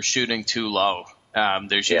of they're shooting too low.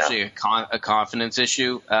 There's usually a confidence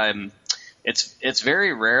issue. It's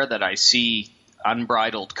very rare that I see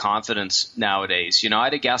unbridled confidence nowadays. You know, I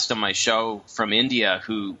had a guest on my show from India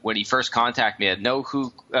who, when he first contacted me, had no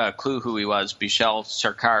clue who he was. Bishal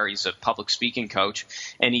Sarkar, he's a public speaking coach,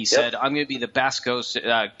 and he said, "I'm going to be the best guest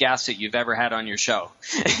that you've ever had on your show,"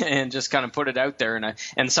 and just kind of put it out there.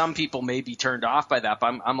 And some people may be turned off by that,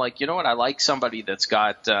 but I'm like, you know what? I like somebody that's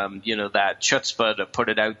got that chutzpah to put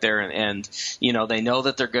it out there, and they know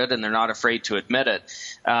that they're good and they're not afraid to admit it.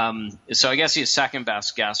 So I guess he's second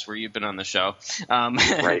best guest where you've been on the show.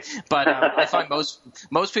 Right. But I find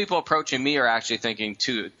most people approaching me are actually thinking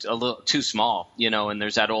a little too small, and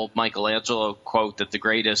there's that old Michelangelo quote that the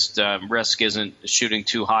greatest risk isn't shooting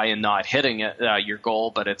too high and not hitting it, your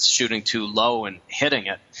goal, but it's shooting too low and hitting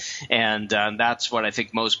it. And that's what I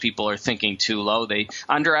think most people are thinking too low. They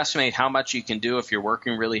underestimate how much you can do if you're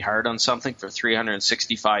working really hard on something for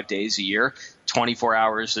 365 days a year. 24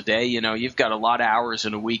 hours a day, you've got a lot of hours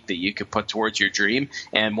in a week that you could put towards your dream.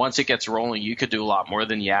 And once it gets rolling, you could do a lot more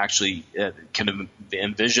than you actually can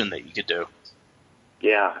envision that you could do.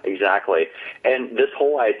 Yeah, exactly. And this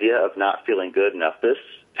whole idea of not feeling good enough, this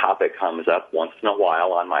topic comes up once in a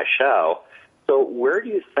while on my show. So where do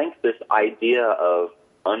you think this idea of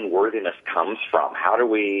unworthiness comes from? How do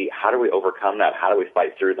we overcome that? How do we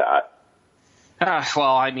fight through that?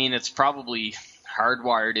 Well, I mean, it's probably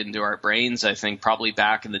hardwired into our brains, I think, probably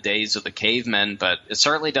back in the days of the cavemen, but it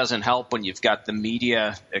certainly doesn't help when you've got the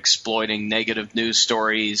media exploiting negative news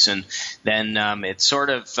stories, and then it sort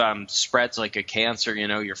of spreads like a cancer.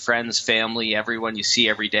 Your friends, family, everyone you see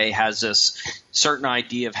every day has this certain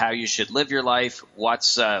idea of how you should live your life,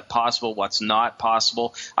 what's possible, what's not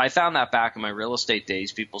possible. I found that back in my real estate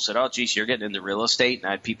days. People said, "Oh, geez, you're getting into real estate," and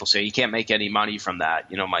I had people say, "You can't make any money from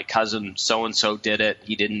that. My cousin so-and-so did it.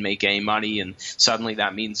 He didn't make any money," and suddenly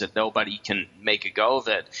that means that nobody can make a go of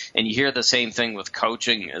it. And you hear the same thing with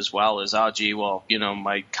coaching as well, as, "Oh, gee, well,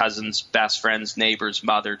 my cousin's best friend's neighbor's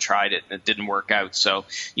mother tried it and it didn't work out. So,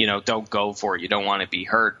 don't go for it. You don't want to be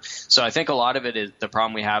hurt." So I think a lot of it is the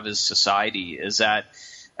problem we have as society is that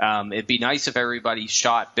it'd be nice if everybody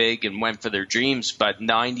shot big and went for their dreams, but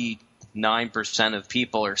 90 99% of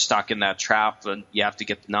people are stuck in that trap, and you have to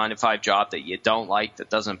get the 9-to-5 job that you don't like, that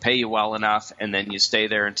doesn't pay you well enough, and then you stay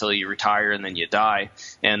there until you retire and then you die.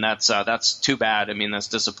 And that's too bad. I mean, that's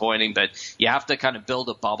disappointing, but you have to kind of build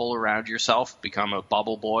a bubble around yourself, become a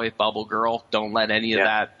bubble boy, bubble girl. Don't let any of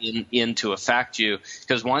that in to affect you,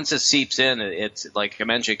 because once it seeps in, it's like I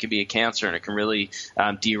mentioned, it can be a cancer, and it can really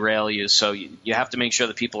derail you. So you have to make sure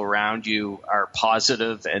the people around you are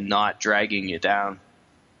positive and not dragging you down.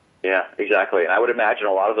 Yeah, exactly. And I would imagine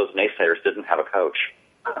a lot of those naysayers didn't have a coach.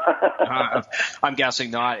 I'm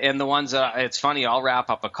guessing not. And the ones, it's funny, I'll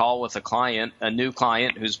wrap up a call with a new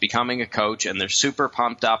client who's becoming a coach, and they're super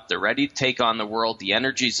pumped up. They're ready to take on the world. The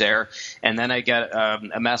energy's there. And then I get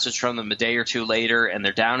a message from them a day or two later, and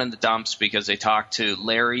they're down in the dumps because they talked to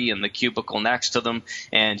Larry in the cubicle next to them,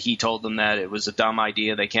 and he told them that it was a dumb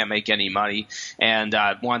idea. They can't make any money. And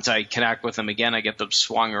once I connect with them again, I get them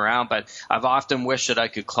swung around. But I've often wished that I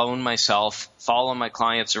could clone myself, follow my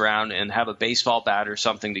clients around, and have a baseball bat or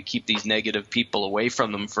something to keep these negative people away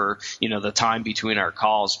from them for, the time between our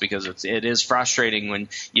calls, because it is frustrating when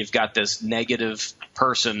you've got this negative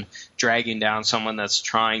person dragging down someone that's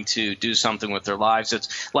trying to do something with their lives.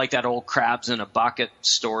 It's like that old crabs in a bucket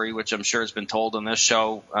story, which I'm sure has been told on this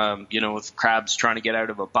show, with crabs trying to get out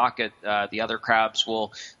of a bucket. The other crabs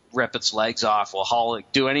will rip its legs off, will haul it,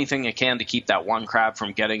 do anything it can to keep that one crab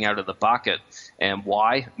from getting out of the bucket. And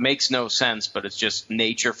why? Makes no sense, but it's just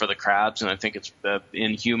nature for the crabs, and I think it's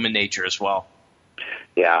in human nature as well.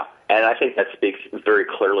 Yeah, and I think that speaks very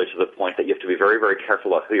clearly to the point that you have to be very, very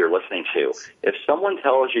careful about who you're listening to. If someone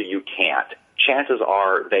tells you you can't, chances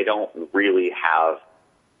are they don't really have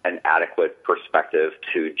an adequate perspective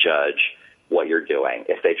to judge what you're doing.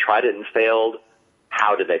 If they tried it and failed,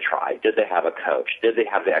 how did they try? Did they have a coach? Did they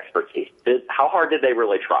have the expertise? How hard did they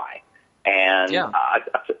really try? And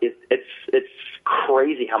it's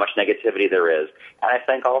crazy how much negativity there is. And I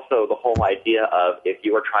think also the whole idea of if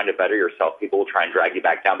you are trying to better yourself, people will try and drag you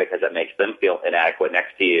back down because it makes them feel inadequate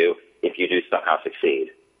next to you if you do somehow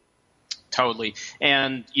succeed. Totally.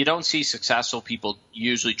 And you don't see successful people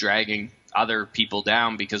usually dragging other people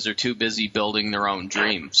down because they're too busy building their own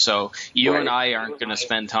dream. So you and I aren't going to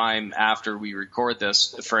spend time after we record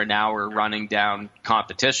this for an hour running down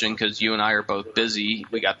competition, because you and I are both busy.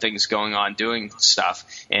 We got things going on doing stuff.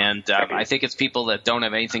 And I think it's people that don't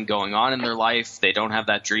have anything going on in their life. They don't have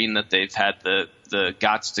that dream that they've had the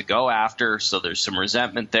guts to go after, so there's some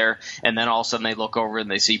resentment there. And then all of a sudden they look over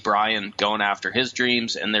and they see Brian going after his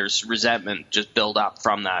dreams, and there's resentment just build up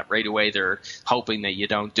from that. Right away they're hoping that you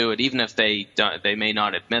don't do it, even if they may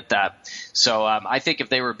not admit that. So I think if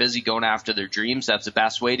they were busy going after their dreams, that's the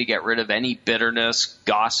best way to get rid of any bitterness,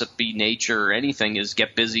 gossipy nature, or anything, is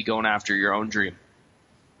get busy going after your own dream.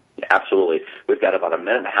 Absolutely. We've got about a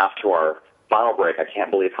minute and a half to our final break. I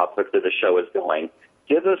can't believe how quickly the show is going.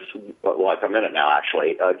 Give us, like a minute now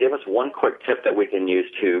actually, give us one quick tip that we can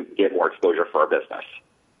use to get more exposure for our business.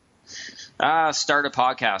 Start a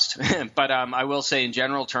podcast. But I will say in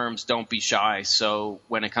general terms, don't be shy. So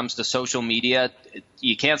when it comes to social media,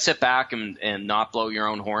 you can't sit back and not blow your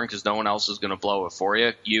own horn, because no one else is going to blow it for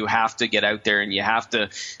you. You have to get out there, and you have to,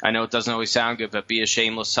 I know it doesn't always sound good, but be a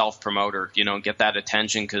shameless self-promoter, get that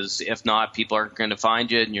attention, because if not, people aren't going to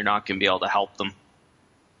find you, and you're not going to be able to help them.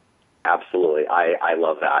 Absolutely. I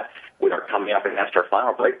love that. We are coming up against our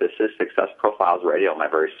final break. This is Success Profiles Radio. My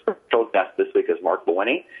very special guest this week is Mark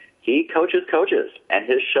Bueni. He coaches coaches, and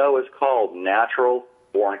his show is called Natural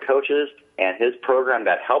Born Coaches, and his program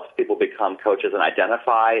that helps people become coaches and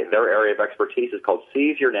identify their area of expertise is called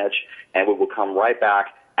Seize Your Niche, and we will come right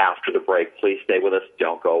back after the break. Please stay with us.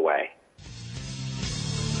 Don't go away.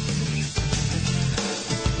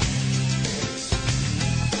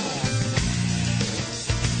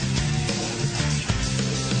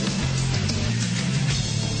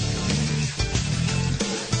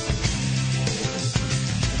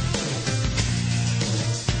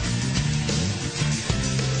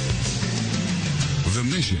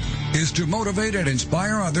 Is to motivate and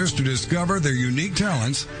inspire others to discover their unique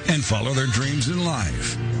talents and follow their dreams in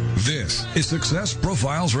life. This is Success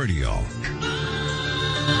Profiles Radio.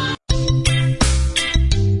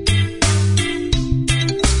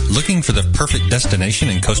 Looking for the perfect destination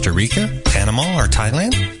in Costa Rica, Panama, or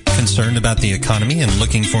Thailand? Concerned about the economy and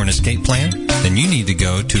looking for an escape plan? Then you need to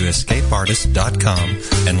go to escapeartist.com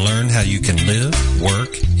and learn how you can live,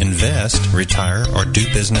 work, invest, retire, or do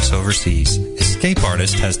business overseas. Escape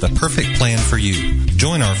Artist has the perfect plan for you.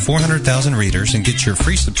 Join our 400,000 readers and get your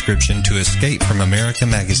free subscription to Escape from America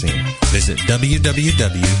magazine. Visit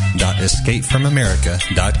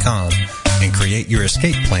www.escapefromamerica.com and create your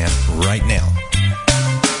escape plan right now.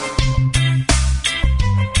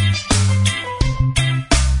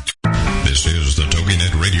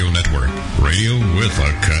 radio with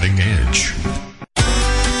a cutting edge.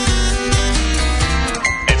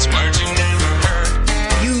 It's words you never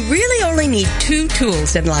heard. You really only need two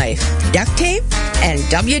tools in life, duct tape and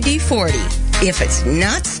WD-40. If it's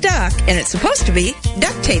not stuck and it's supposed to be,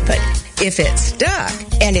 duct tape it. If it's stuck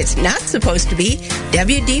and it's not supposed to be,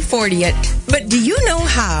 WD-40 it. But do you know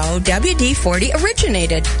how WD-40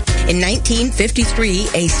 originated? In 1953,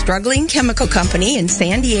 a struggling chemical company in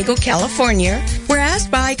San Diego, California, were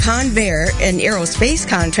asked by Convair, an aerospace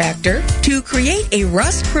contractor, to create a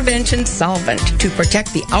rust prevention solvent to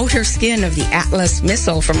protect the outer skin of the Atlas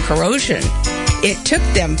missile from corrosion. It took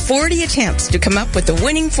them 40 attempts to come up with the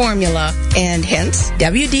winning formula, and hence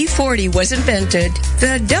WD-40 was invented.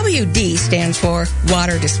 The WD stands for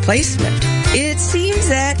water displacement. It seems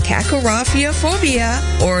that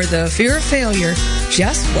cacorophiaphobia, or the fear of failure,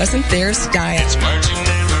 just wasn't their style. It's words you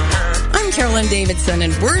never heard. I'm Carolyn Davidson,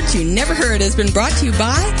 and Words You Never Heard has been brought to you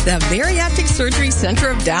by the Bariatric Surgery Center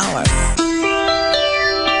of Dallas.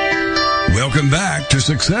 Welcome back to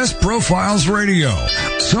Success Profiles Radio.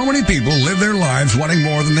 So many people live their lives wanting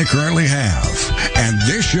more than they currently have. And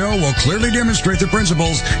this show will clearly demonstrate the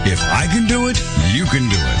principles, if I can do it, you can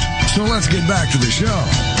do it. So let's get back to the show.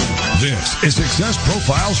 This is Success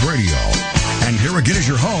Profiles Radio. And here again is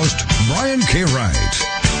your host, Brian K. Wright.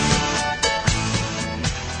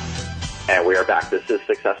 And we are back. This is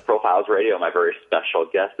Success Profiles Radio. My very special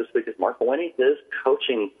guest this week is Mark Winnie. His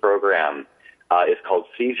coaching program is called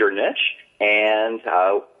Seize Your Niche. And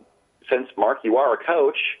since, Mark, you are a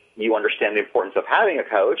coach, you understand the importance of having a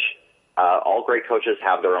coach. All great coaches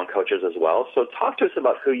have their own coaches as well. So talk to us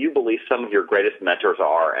about who you believe some of your greatest mentors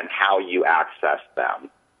are and how you access them.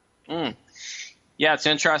 Yeah, it's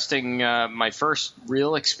interesting. My first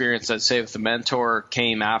real experience, I'd say, with the mentor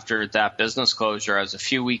came after that business closure. I was a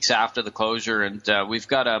few weeks after the closure, and we've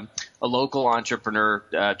got a local entrepreneur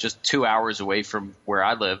just 2 hours away from where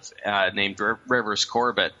I live named Rivers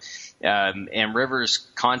Corbett. And Rivers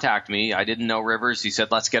contacted me. I didn't know Rivers. He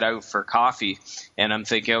said, let's get out for coffee. And I'm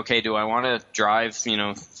thinking, okay, do I want to drive,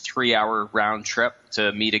 3-hour round trip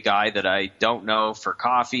to meet a guy that I don't know for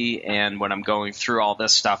coffee? And when I'm going through all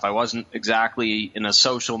this stuff, I wasn't exactly in a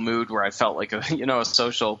social mood where I felt like a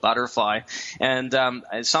social butterfly. And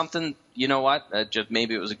something, just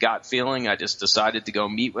maybe it was a gut feeling. I just decided to go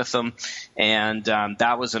meet with him. And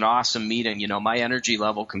that was an awesome meeting. My energy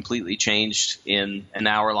level completely changed in an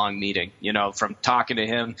hour-long meeting. From talking to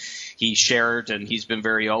him, he shared, and he's been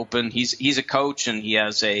very open. He's a coach, and he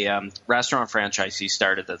has a restaurant franchise he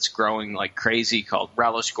started that's growing like crazy called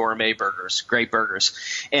Relish Gourmet Burgers, great burgers.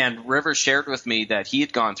 And Rivers shared with me that he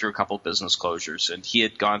had gone through a couple business closures, and he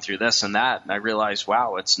had gone through this and that. And I realized,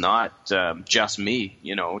 wow, it's not just me.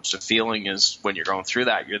 It's a feeling is when you're going through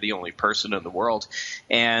that, you're the only person in the world.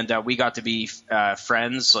 And we got to be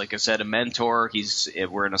friends, like I said, a mentor.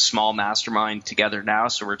 We're in a small mastermind together now,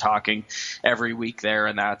 so we're talking every week there,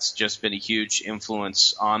 and that's just been a huge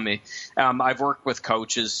influence on me. I've worked with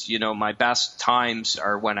coaches. My best times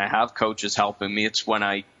are when I have coaches helping me. It's when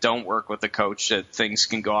I don't work with a coach that things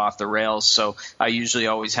can go off the rails. So I usually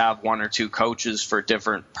always have one or two coaches for a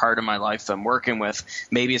different part of my life I'm working with.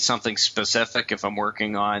 Maybe it's something specific. If I'm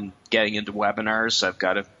working on getting into webinars, I've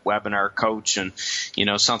got a webinar coach, and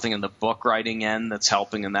something in the book writing end that's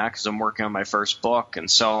helping in that because I'm working on my first book and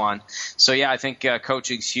so on. So yeah, I think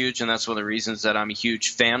coaching's huge, and that's one of the reasons that I'm a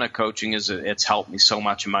huge fan of coaching is it's helped me so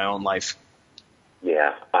much in my own life.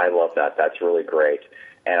 Yeah, I love that. That's really great.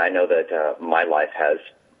 And I know that my life has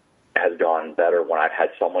gone better when I've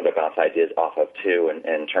had someone to bounce ideas off of too,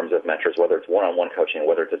 in terms of mentors, whether it's one-on-one coaching,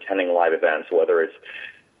 whether it's attending live events, whether it's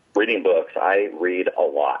reading books. I read a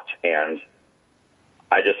lot, and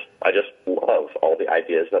I just love all the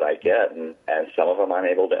ideas that I get, and some of them I'm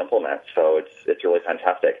able to implement. So it's really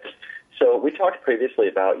fantastic. So we talked previously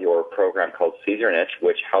about your program called Seize Your Niche,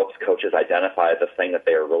 which helps coaches identify the thing that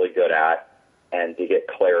they are really good at and to get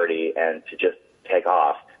clarity and to just take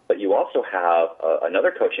off. But you also have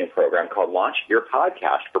another coaching program called Launch Your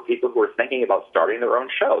Podcast for people who are thinking about starting their own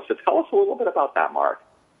show. So tell us a little bit about that, Mark.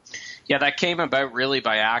 Yeah, that came about really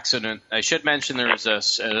by accident. I should mention there was a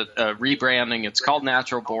rebranding. It's called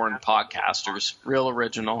Natural Born Podcasters. Real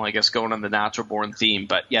original, I guess, going on the Natural Born theme.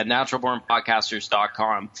 But yeah,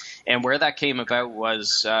 naturalbornpodcasters.com. And where that came about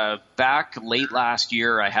was back late last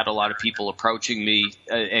year, I had a lot of people approaching me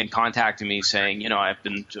and contacting me saying, I've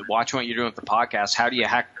been watching what you're doing with the podcast. How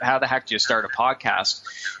the heck do you start a podcast?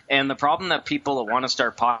 And the problem that people that want to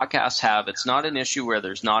start podcasts have, it's not an issue where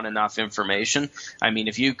there's not enough information. I mean,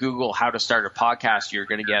 if you Google how to start a podcast, you're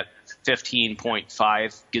going to get 15.5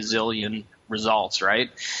 gazillion results,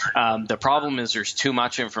 right? The problem is there's too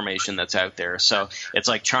much information that's out there. So it's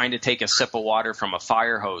like trying to take a sip of water from a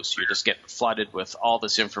fire hose. You're just getting flooded with all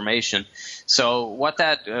this information. So what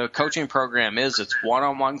that coaching program is, it's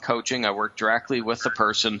one-on-one coaching. I work directly with the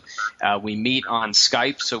person. We meet on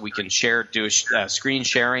Skype so we can do screen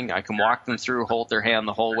sharing. I can walk them through, hold their hand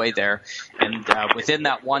the whole way there. And within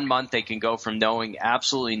that 1 month, they can go from knowing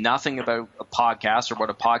absolutely nothing about a podcast or what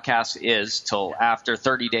a podcast is till after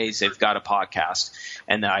 30 days they've got a podcast.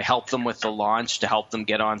 And I help them with the launch to help them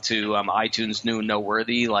get onto iTunes New and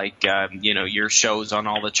Noteworthy, like your show's on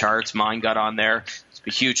all the charts. Mine got on there. It's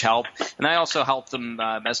a huge help. And I also help them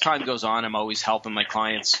as time goes on. I'm always helping my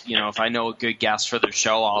clients. If I know a good guest for their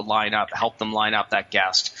show, I'll help them line up that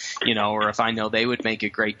guest. Or if I know they would make a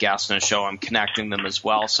great guest on a show, I'm connecting them as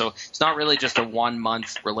well. So it's not really just a 1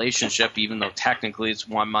 month relationship, even though technically it's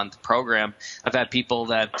 1 month program. I've had people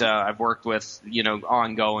that I've worked with,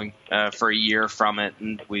 ongoing for a year from it,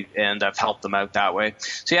 and I've helped them out that way.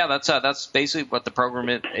 So yeah, that's basically what the program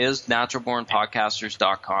is.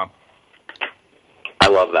 naturalbornpodcasters.com. I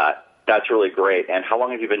love that. That's really great. And how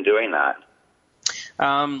long have you been doing that?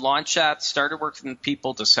 Launch that, started working with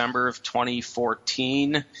people December of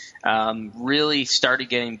 2014. Really started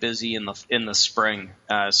getting busy in the spring.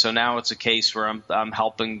 So now it's a case where I'm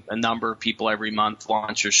helping a number of people every month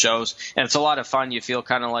launch their shows, and it's a lot of fun. You feel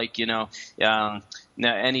kind of like now,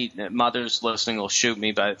 any mothers listening will shoot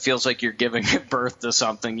me, but it feels like you're giving birth to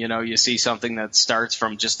something. You see something that starts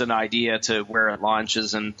from just an idea to where it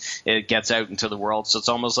launches and it gets out into the world. So it's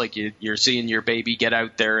almost like you're seeing your baby get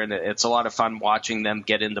out there, and it's a lot of fun watching them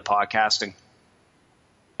get into podcasting.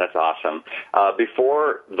 That's awesome.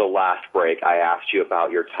 Before the last break, I asked you about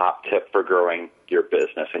your top tip for growing your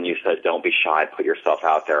business, and you said don't be shy, put yourself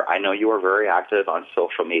out there. I know you are very active on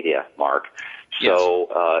social media, Mark.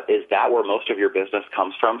 So is that where most of your business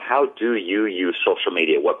comes from? How do you use social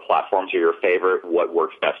media? What platforms are your favorite? What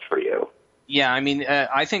works best for you? Yeah,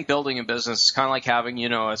 I think building a business is kind of like having,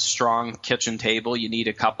 a strong kitchen table. You need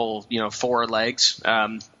a couple, 4 legs.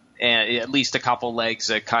 And at least a couple legs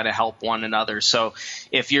that kind of help one another. So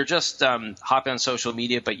if you're just hopping on social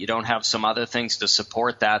media but you don't have some other things to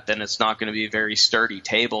support that, then it's not going to be a very sturdy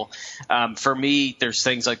table. For me, there's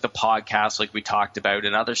things like the podcast, like we talked about,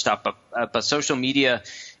 and other stuff. But social media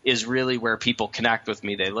is really where people connect with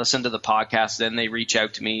me. They listen to the podcast, then they reach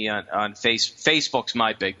out to me on Facebook's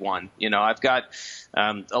my big one. I've got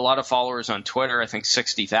a lot of followers on Twitter, I think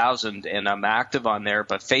 60,000, and I'm active on there,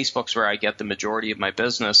 but Facebook's where I get the majority of my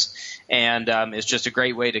business. And it's just a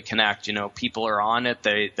great way to connect. People are on it.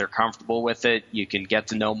 They're comfortable with it. You can get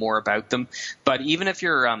to know more about them. But even if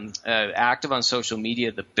you're active on social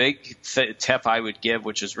media, the big tip I would give,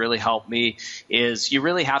 which has really helped me, is you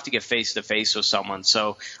really have to get face-to-face with someone.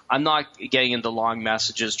 So I'm not getting into long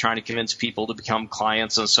messages trying to convince people to become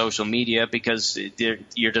clients on social media because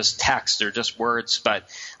you're just text, they're just words. But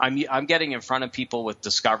I'm getting in front of people with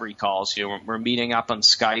discovery calls. We're meeting up on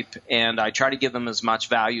Skype, and I try to give them as much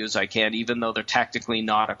value as I can, even though they're technically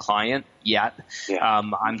not a client yet. Yeah.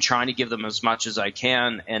 I'm trying to give them as much as I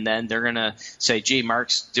can, and then they're going to say, gee,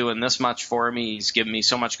 Mark's doing this much for me. He's giving me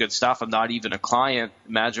so much good stuff. I'm not even a client.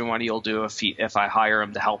 Imagine what he'll do if I hire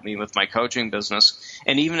him to help me with my coaching business.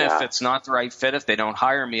 And even if it's not the right fit, if they don't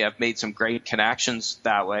hire me, I've made some great connections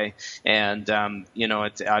that way. And,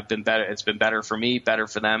 it's been better for me, better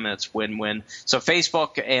for them, and it's win-win. So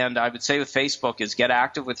Facebook, and I would say with Facebook, is get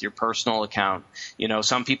active with your personal account.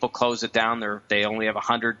 Some people close it down. They only have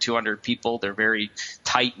 100, 200 people. They're very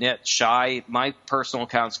tight-knit, shy. My personal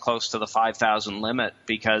account's close to the 5,000 limit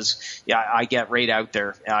because, I get right out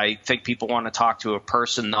there. I think people want to talk to a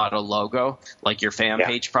person, not a logo, like your fan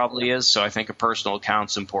page probably is. So I think a personal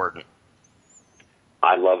account's important.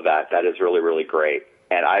 I love that. That is really, really great.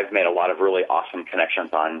 And I've made a lot of really awesome connections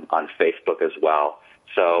on Facebook as well.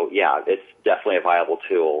 So, it's definitely a viable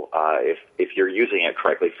tool if you're using it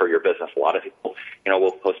correctly for your business. A lot of people,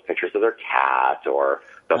 will post pictures of their cat, or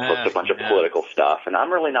they'll post a bunch of political stuff, and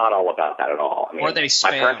I'm really not all about that at all. Or they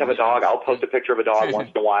spam. My parents have a dog. I'll post a picture of a dog once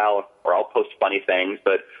in a while, or I'll post funny things,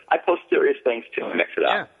 but I post serious things too and mix it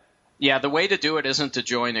up. Yeah, the way to do it isn't to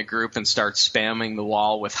join a group and start spamming the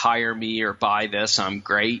wall with hire me or buy this, I'm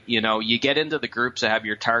great. You get into the groups that have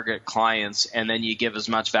your target clients, and then you give as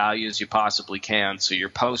much value as you possibly can. So you're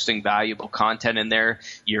posting valuable content in there.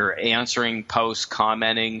 You're answering posts,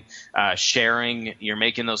 commenting, sharing. You're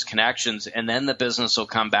making those connections, and then the business will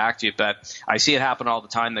come back to you. But I see it happen all the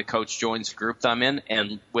time. The coach joins the group that I'm in,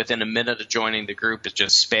 and within a minute of joining the group, it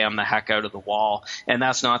just spam the heck out of the wall. And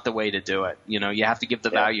that's not the way to do it. You have to give the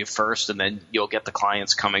value first, and then you'll get the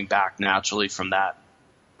clients coming back naturally from that.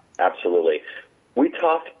 Absolutely. We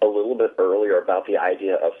talked a little bit earlier about the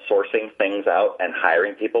idea of sourcing things out and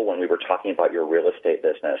hiring people when we were talking about your real estate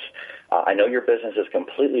business. I know your business is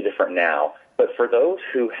completely different now, but for those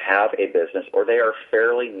who have a business or they are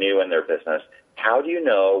fairly new in their business, how do you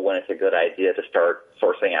know when it's a good idea to start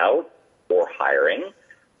sourcing out or hiring?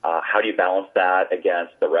 How do you balance that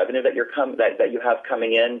against the revenue that you have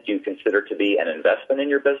coming in? Do you consider to be an investment in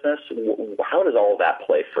your business? How does all of that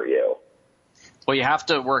play for you? Well, you have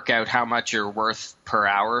to work out how much you're worth per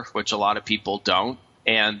hour, which a lot of people don't,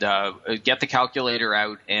 and get the calculator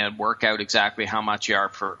out and work out exactly how much you are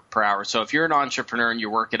per hour. So if you're an entrepreneur and you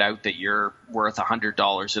work it out that you're worth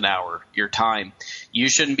 $100 an hour, your time, you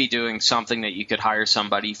shouldn't be doing something that you could hire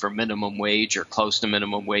somebody for minimum wage or close to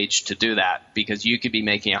minimum wage to do that, because you could be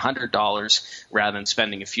making $100 rather than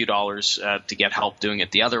spending a few dollars to get help doing it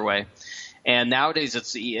the other way. And nowadays,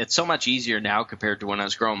 it's so much easier now compared to when I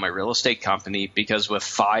was growing my real estate company, because with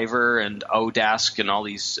Fiverr and Odesk and all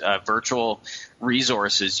these virtual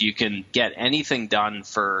resources, you can get anything done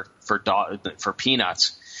for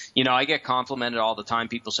peanuts. You know, I get complimented all the time.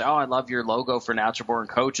 People say, "Oh, I love your logo for Natural Born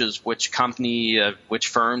Coaches. Which company, which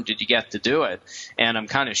firm did you get to do it?" And I'm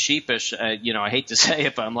kind of sheepish. You know, I hate to say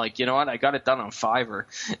it, but I'm like, you know what? I got it done on Fiverr.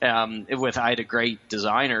 I had a great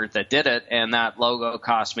designer that did it, and that logo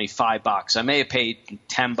cost me $5. I may have paid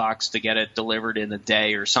 $10 to get it delivered in a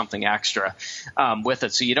day or something extra with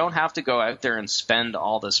it. So you don't have to go out there and spend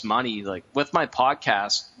all this money. Like with my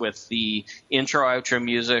podcast, with the intro, outro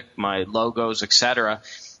music, my logos, etc.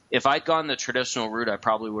 If I'd gone the traditional route, I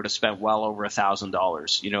probably would have spent well over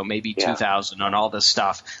 $1,000, you know, maybe $2,000 on all this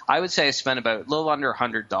stuff. I would say I spent about a little under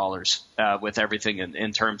 $100 with everything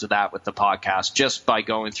in terms of that with the podcast, just by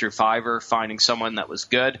going through Fiverr, finding someone that was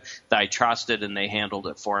good, that I trusted, and they handled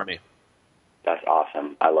it for me. That's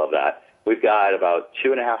awesome. I love that. We've got about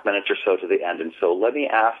 2.5 minutes or so to the end, and so let me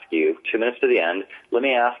ask you, 2 minutes to the end, let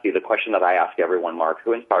me ask you the question that I ask everyone, Mark.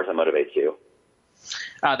 Who inspires and motivates you?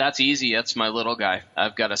 That's easy. It's my little guy.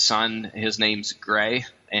 I've got a son. His name's Gray,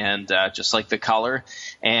 and just like the color.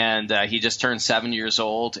 And he just turned 7 years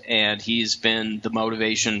old, and he's been the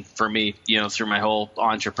motivation for me, you know, through my whole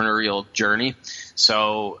entrepreneurial journey.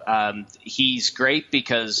 So he's great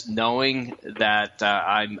because knowing that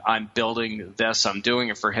I'm building this, I'm doing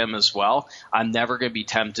it for him as well. I'm never going to be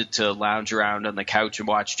tempted to lounge around on the couch and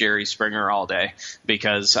watch Jerry Springer all day,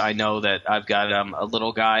 because I know that I've got a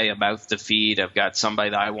little guy, a mouth to feed. I've got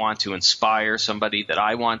somebody that I want to inspire, somebody that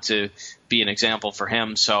I want to be an example for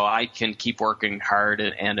him, so I can keep working hard,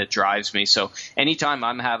 and it drives me. So anytime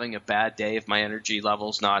I'm having a bad day, if my energy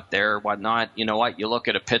level's not there or whatnot, you know what? You look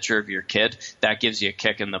at a picture of your kid, that gives you a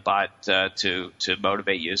kick in the butt to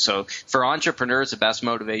motivate you. So for entrepreneurs, the best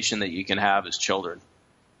motivation that you can have is children.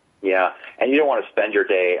 Yeah, and you don't want to spend your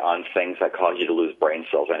day on things that cause you to lose brain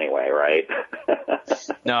cells anyway, right?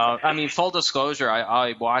 No, I mean, full disclosure,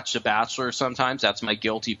 I watch The Bachelor sometimes. That's my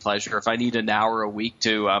guilty pleasure. If I need an hour a week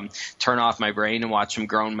to turn off my brain and watch some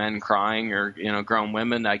grown men crying, or, you know, grown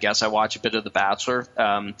women, I guess I watch a bit of The Bachelor.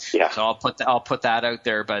 So I'll put that out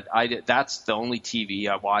there. But that's the only TV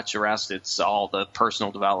I watch. The rest, it's all the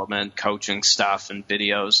personal development, coaching stuff, and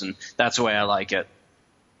videos, and that's the way I like it.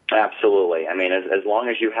 Absolutely. I mean, as long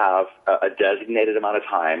as you have a designated amount of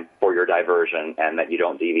time for your diversion and that you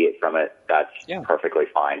don't deviate from it, that's perfectly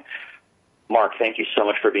fine. Mark, thank you so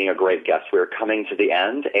much for being a great guest. We're coming to the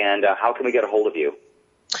end, and how can we get a hold of you?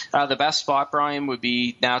 The best spot, Brian, would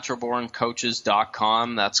be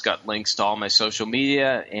naturalborncoaches.com. That's got links to all my social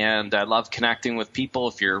media, and I love connecting with people.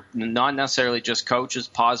 If you're not necessarily just coaches,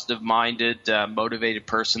 positive-minded, motivated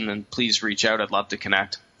person, then please reach out. I'd love to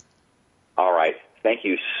connect. All right. Thank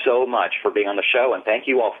you so much for being on the show, and thank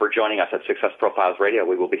you all for joining us at Success Profiles Radio.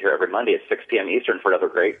 We will be here every Monday at 6 p.m. Eastern for another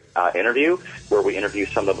great interview, where we interview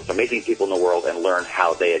some of the most amazing people in the world and learn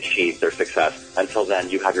how they achieve their success. Until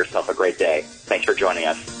then, you have yourself a great day. Thanks for joining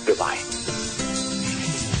us. Goodbye.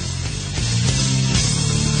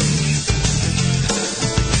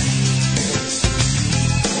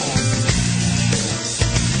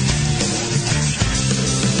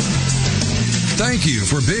 Thank you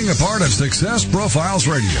for being a part of Success Profiles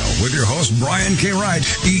Radio with your host, Brian K. Wright.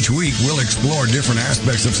 Each week, we'll explore different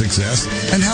aspects of success and how